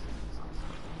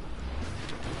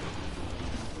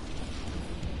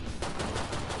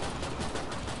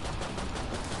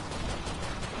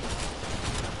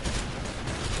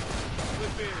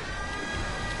 Flip in.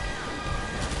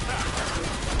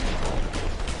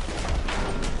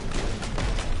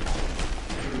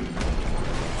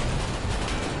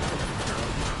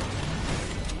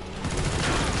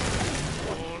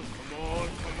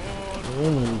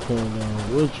 coming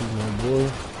down with you, my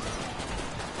boy.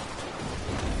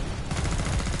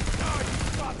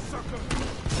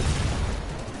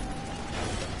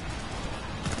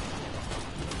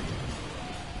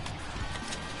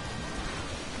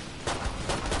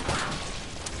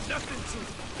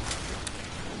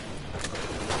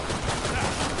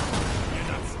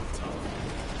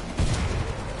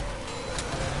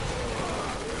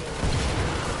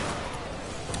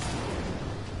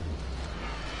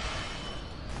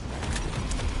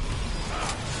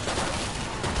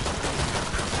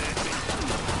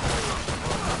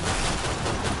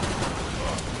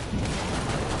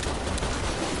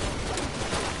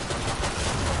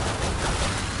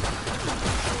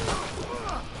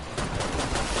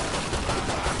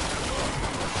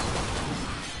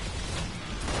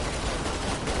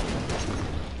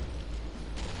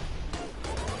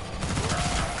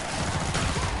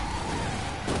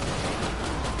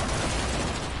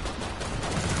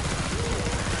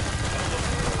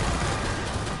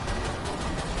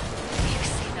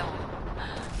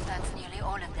 That's nearly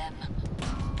all of them.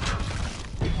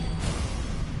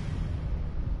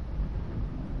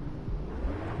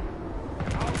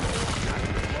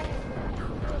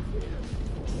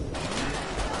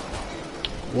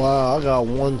 Wow, I got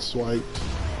one swiped.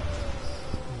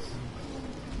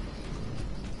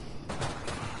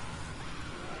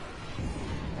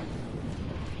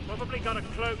 Probably got a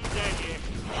cloak dead here.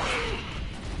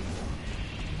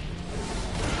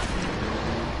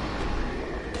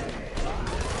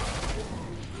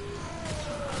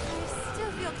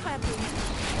 Still feel crampy.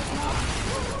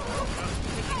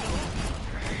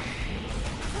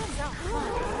 Turns out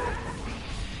fun.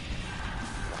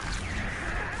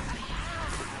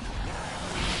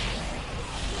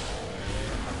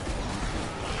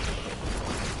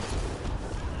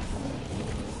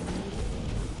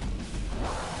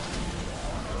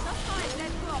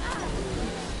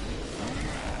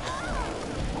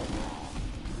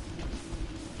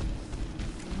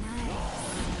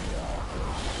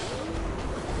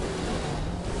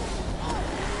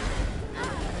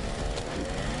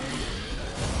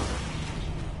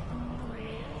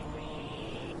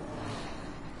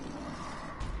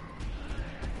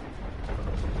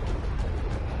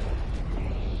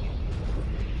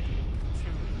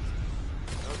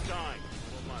 No dying.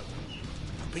 Almost.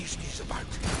 The beast is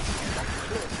about to get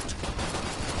close.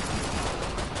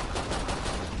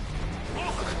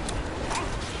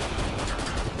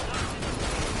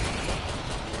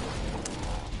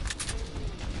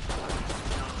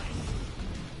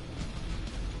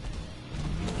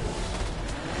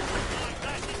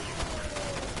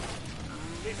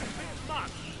 It's a bit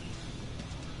much.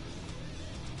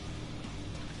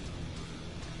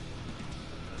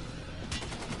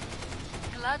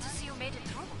 Glad to see you made it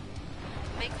through.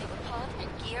 Make for the pod and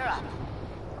gear up.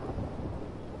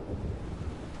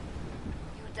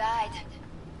 You died.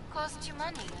 Cost you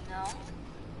money, you know.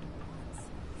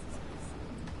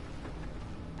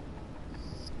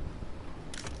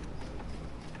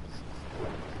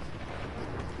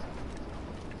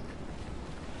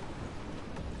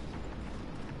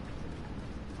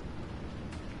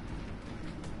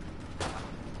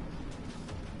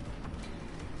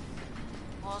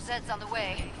 All Zed's on the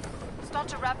way. Start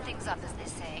to wrap things up, as they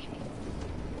say.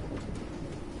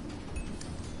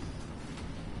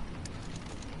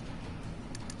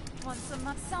 Want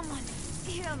someone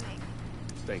heal me.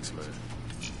 Thanks, man.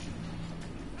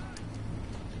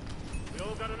 We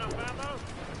all got enough ammo?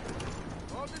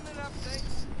 Holding it up,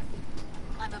 thanks.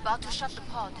 I'm about to shut the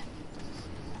pod.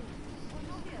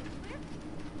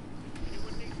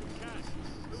 Anyone need some cash?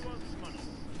 Who wants money?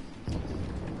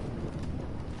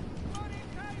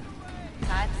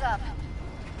 Time's up.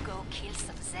 Go kill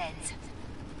some Zeds.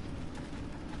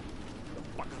 The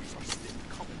fuckers are still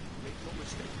coming. Make no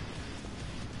mistake.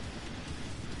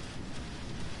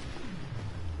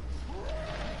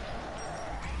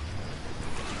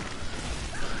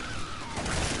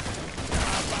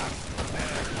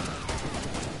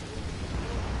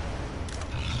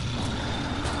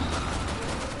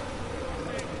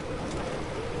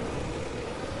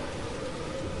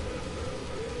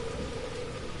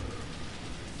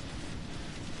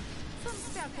 Some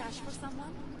spare cash for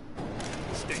someone.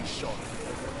 Stay sharp.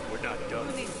 We're not done.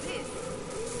 Who needs this?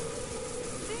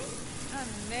 See? I'm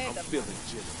made I'm of feeling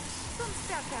generous. some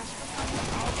spare cash for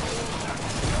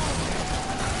someone.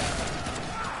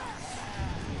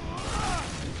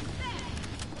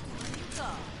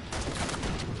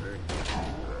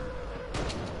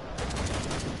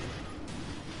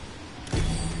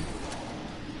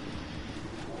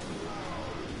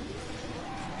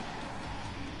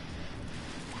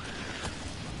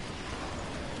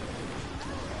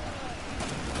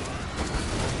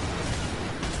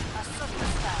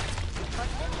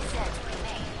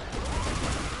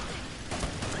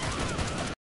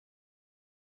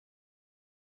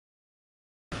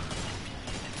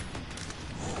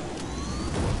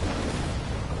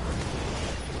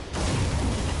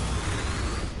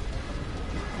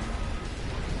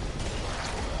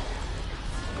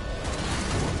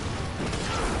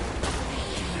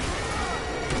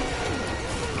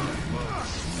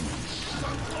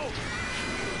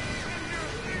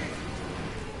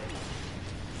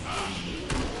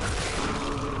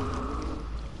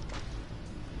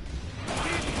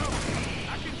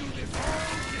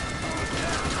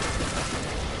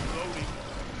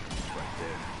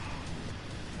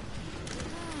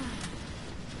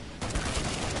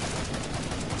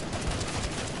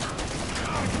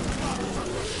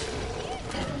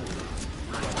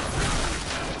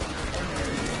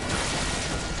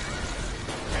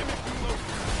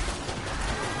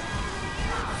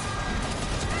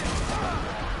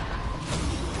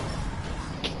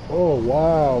 Oh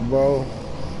wow, bro.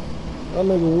 That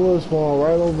nigga would spawn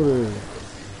right over there.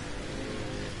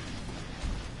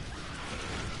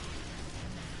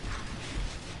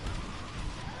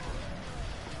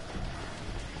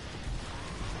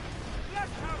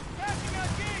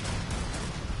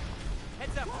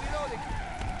 Heads up, reloading.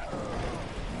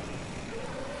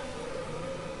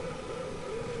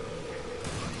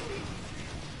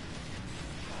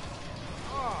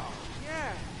 Oh,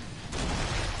 yeah.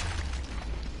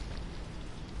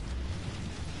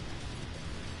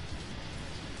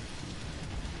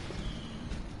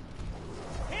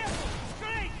 Careful!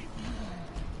 Straight!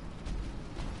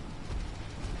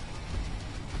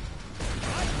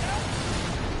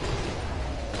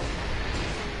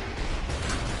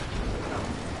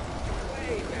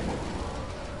 Way better.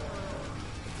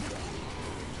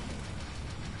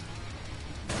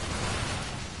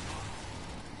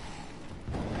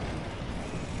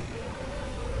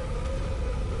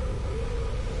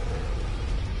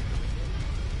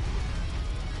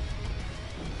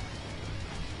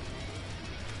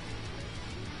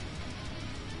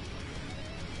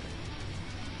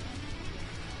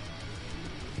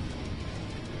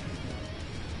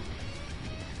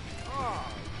 Oh,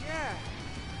 yeah.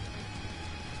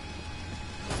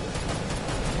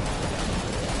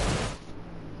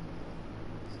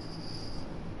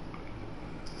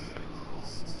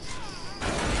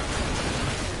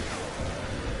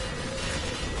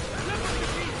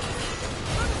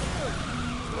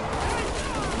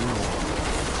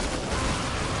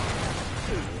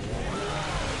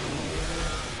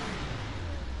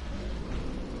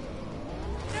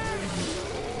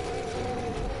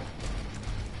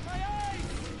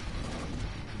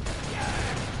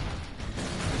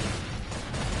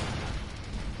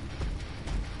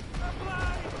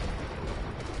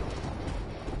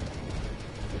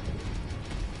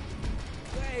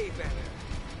 Way better.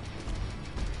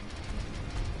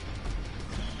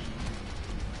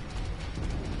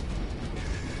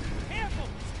 Careful!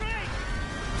 Straight!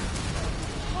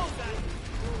 Hold that!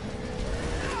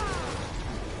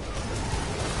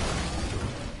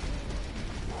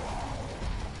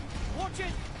 Watch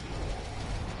it!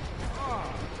 Oh,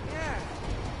 yeah.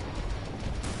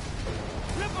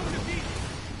 Flip on the beat!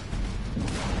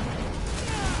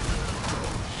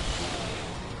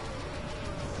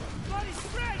 Bloody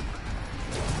straight!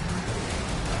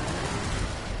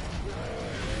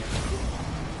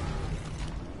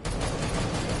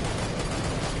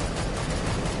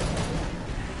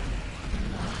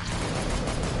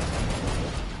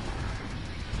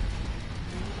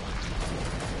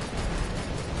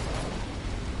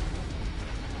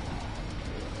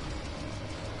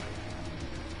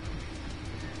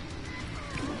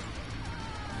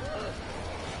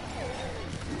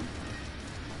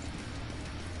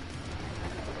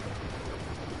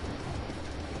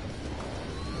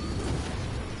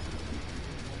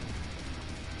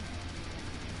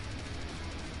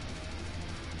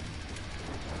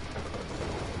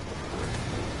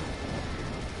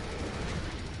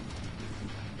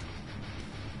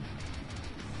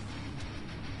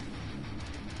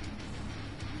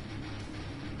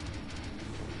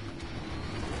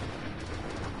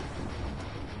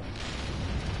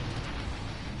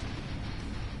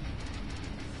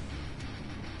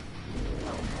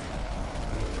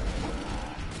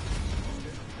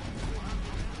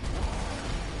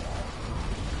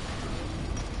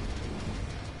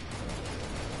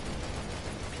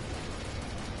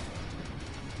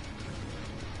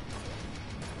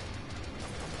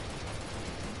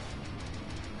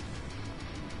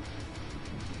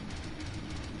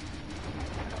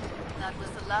 That was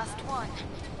the last one.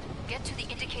 Get to the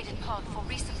indicated pod for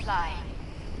resupply.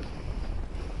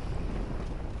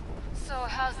 So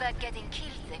how's that getting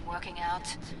killed thing working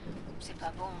out? C'est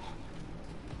pas bon.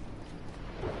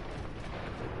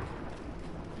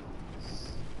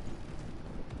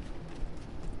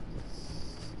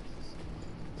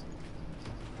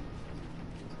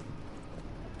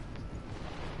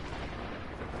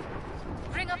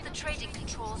 Bring up the trading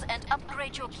controls and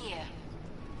upgrade your gear.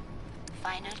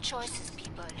 Final choices,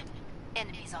 people.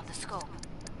 Enemies on the scope.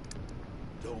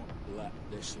 Don't let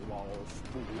this wall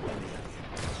fool any of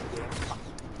you.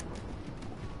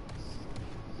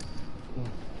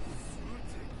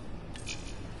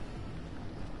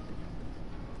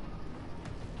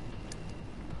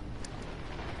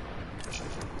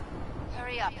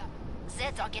 Hurry up.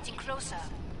 Zeds are getting closer.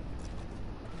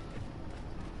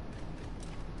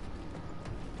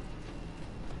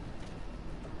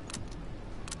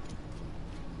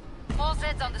 More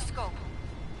Zeds on the scope.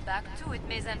 Back to it,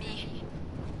 mes amis.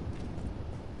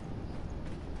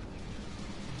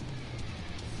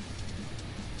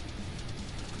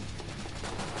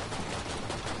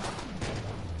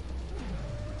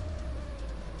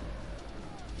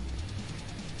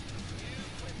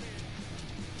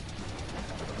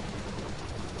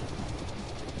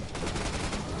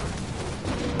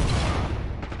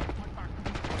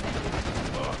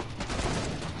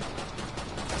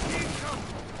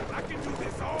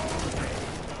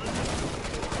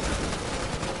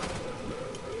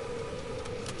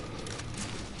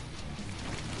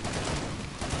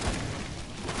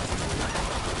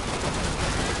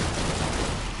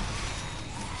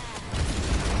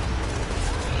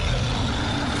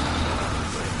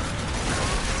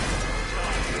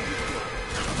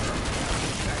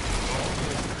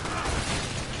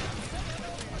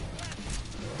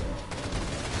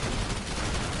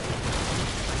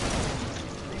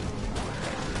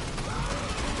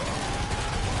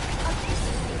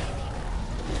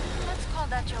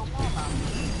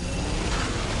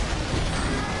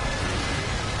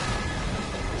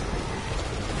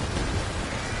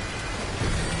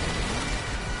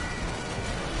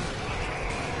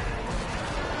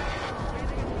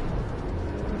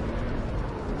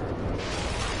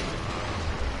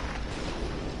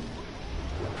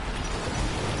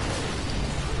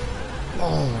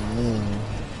 Oh man.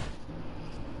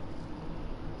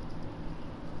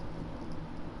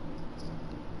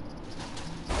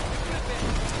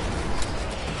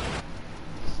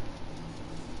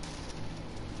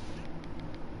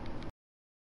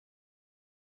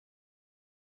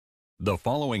 The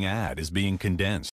following ad is being condensed.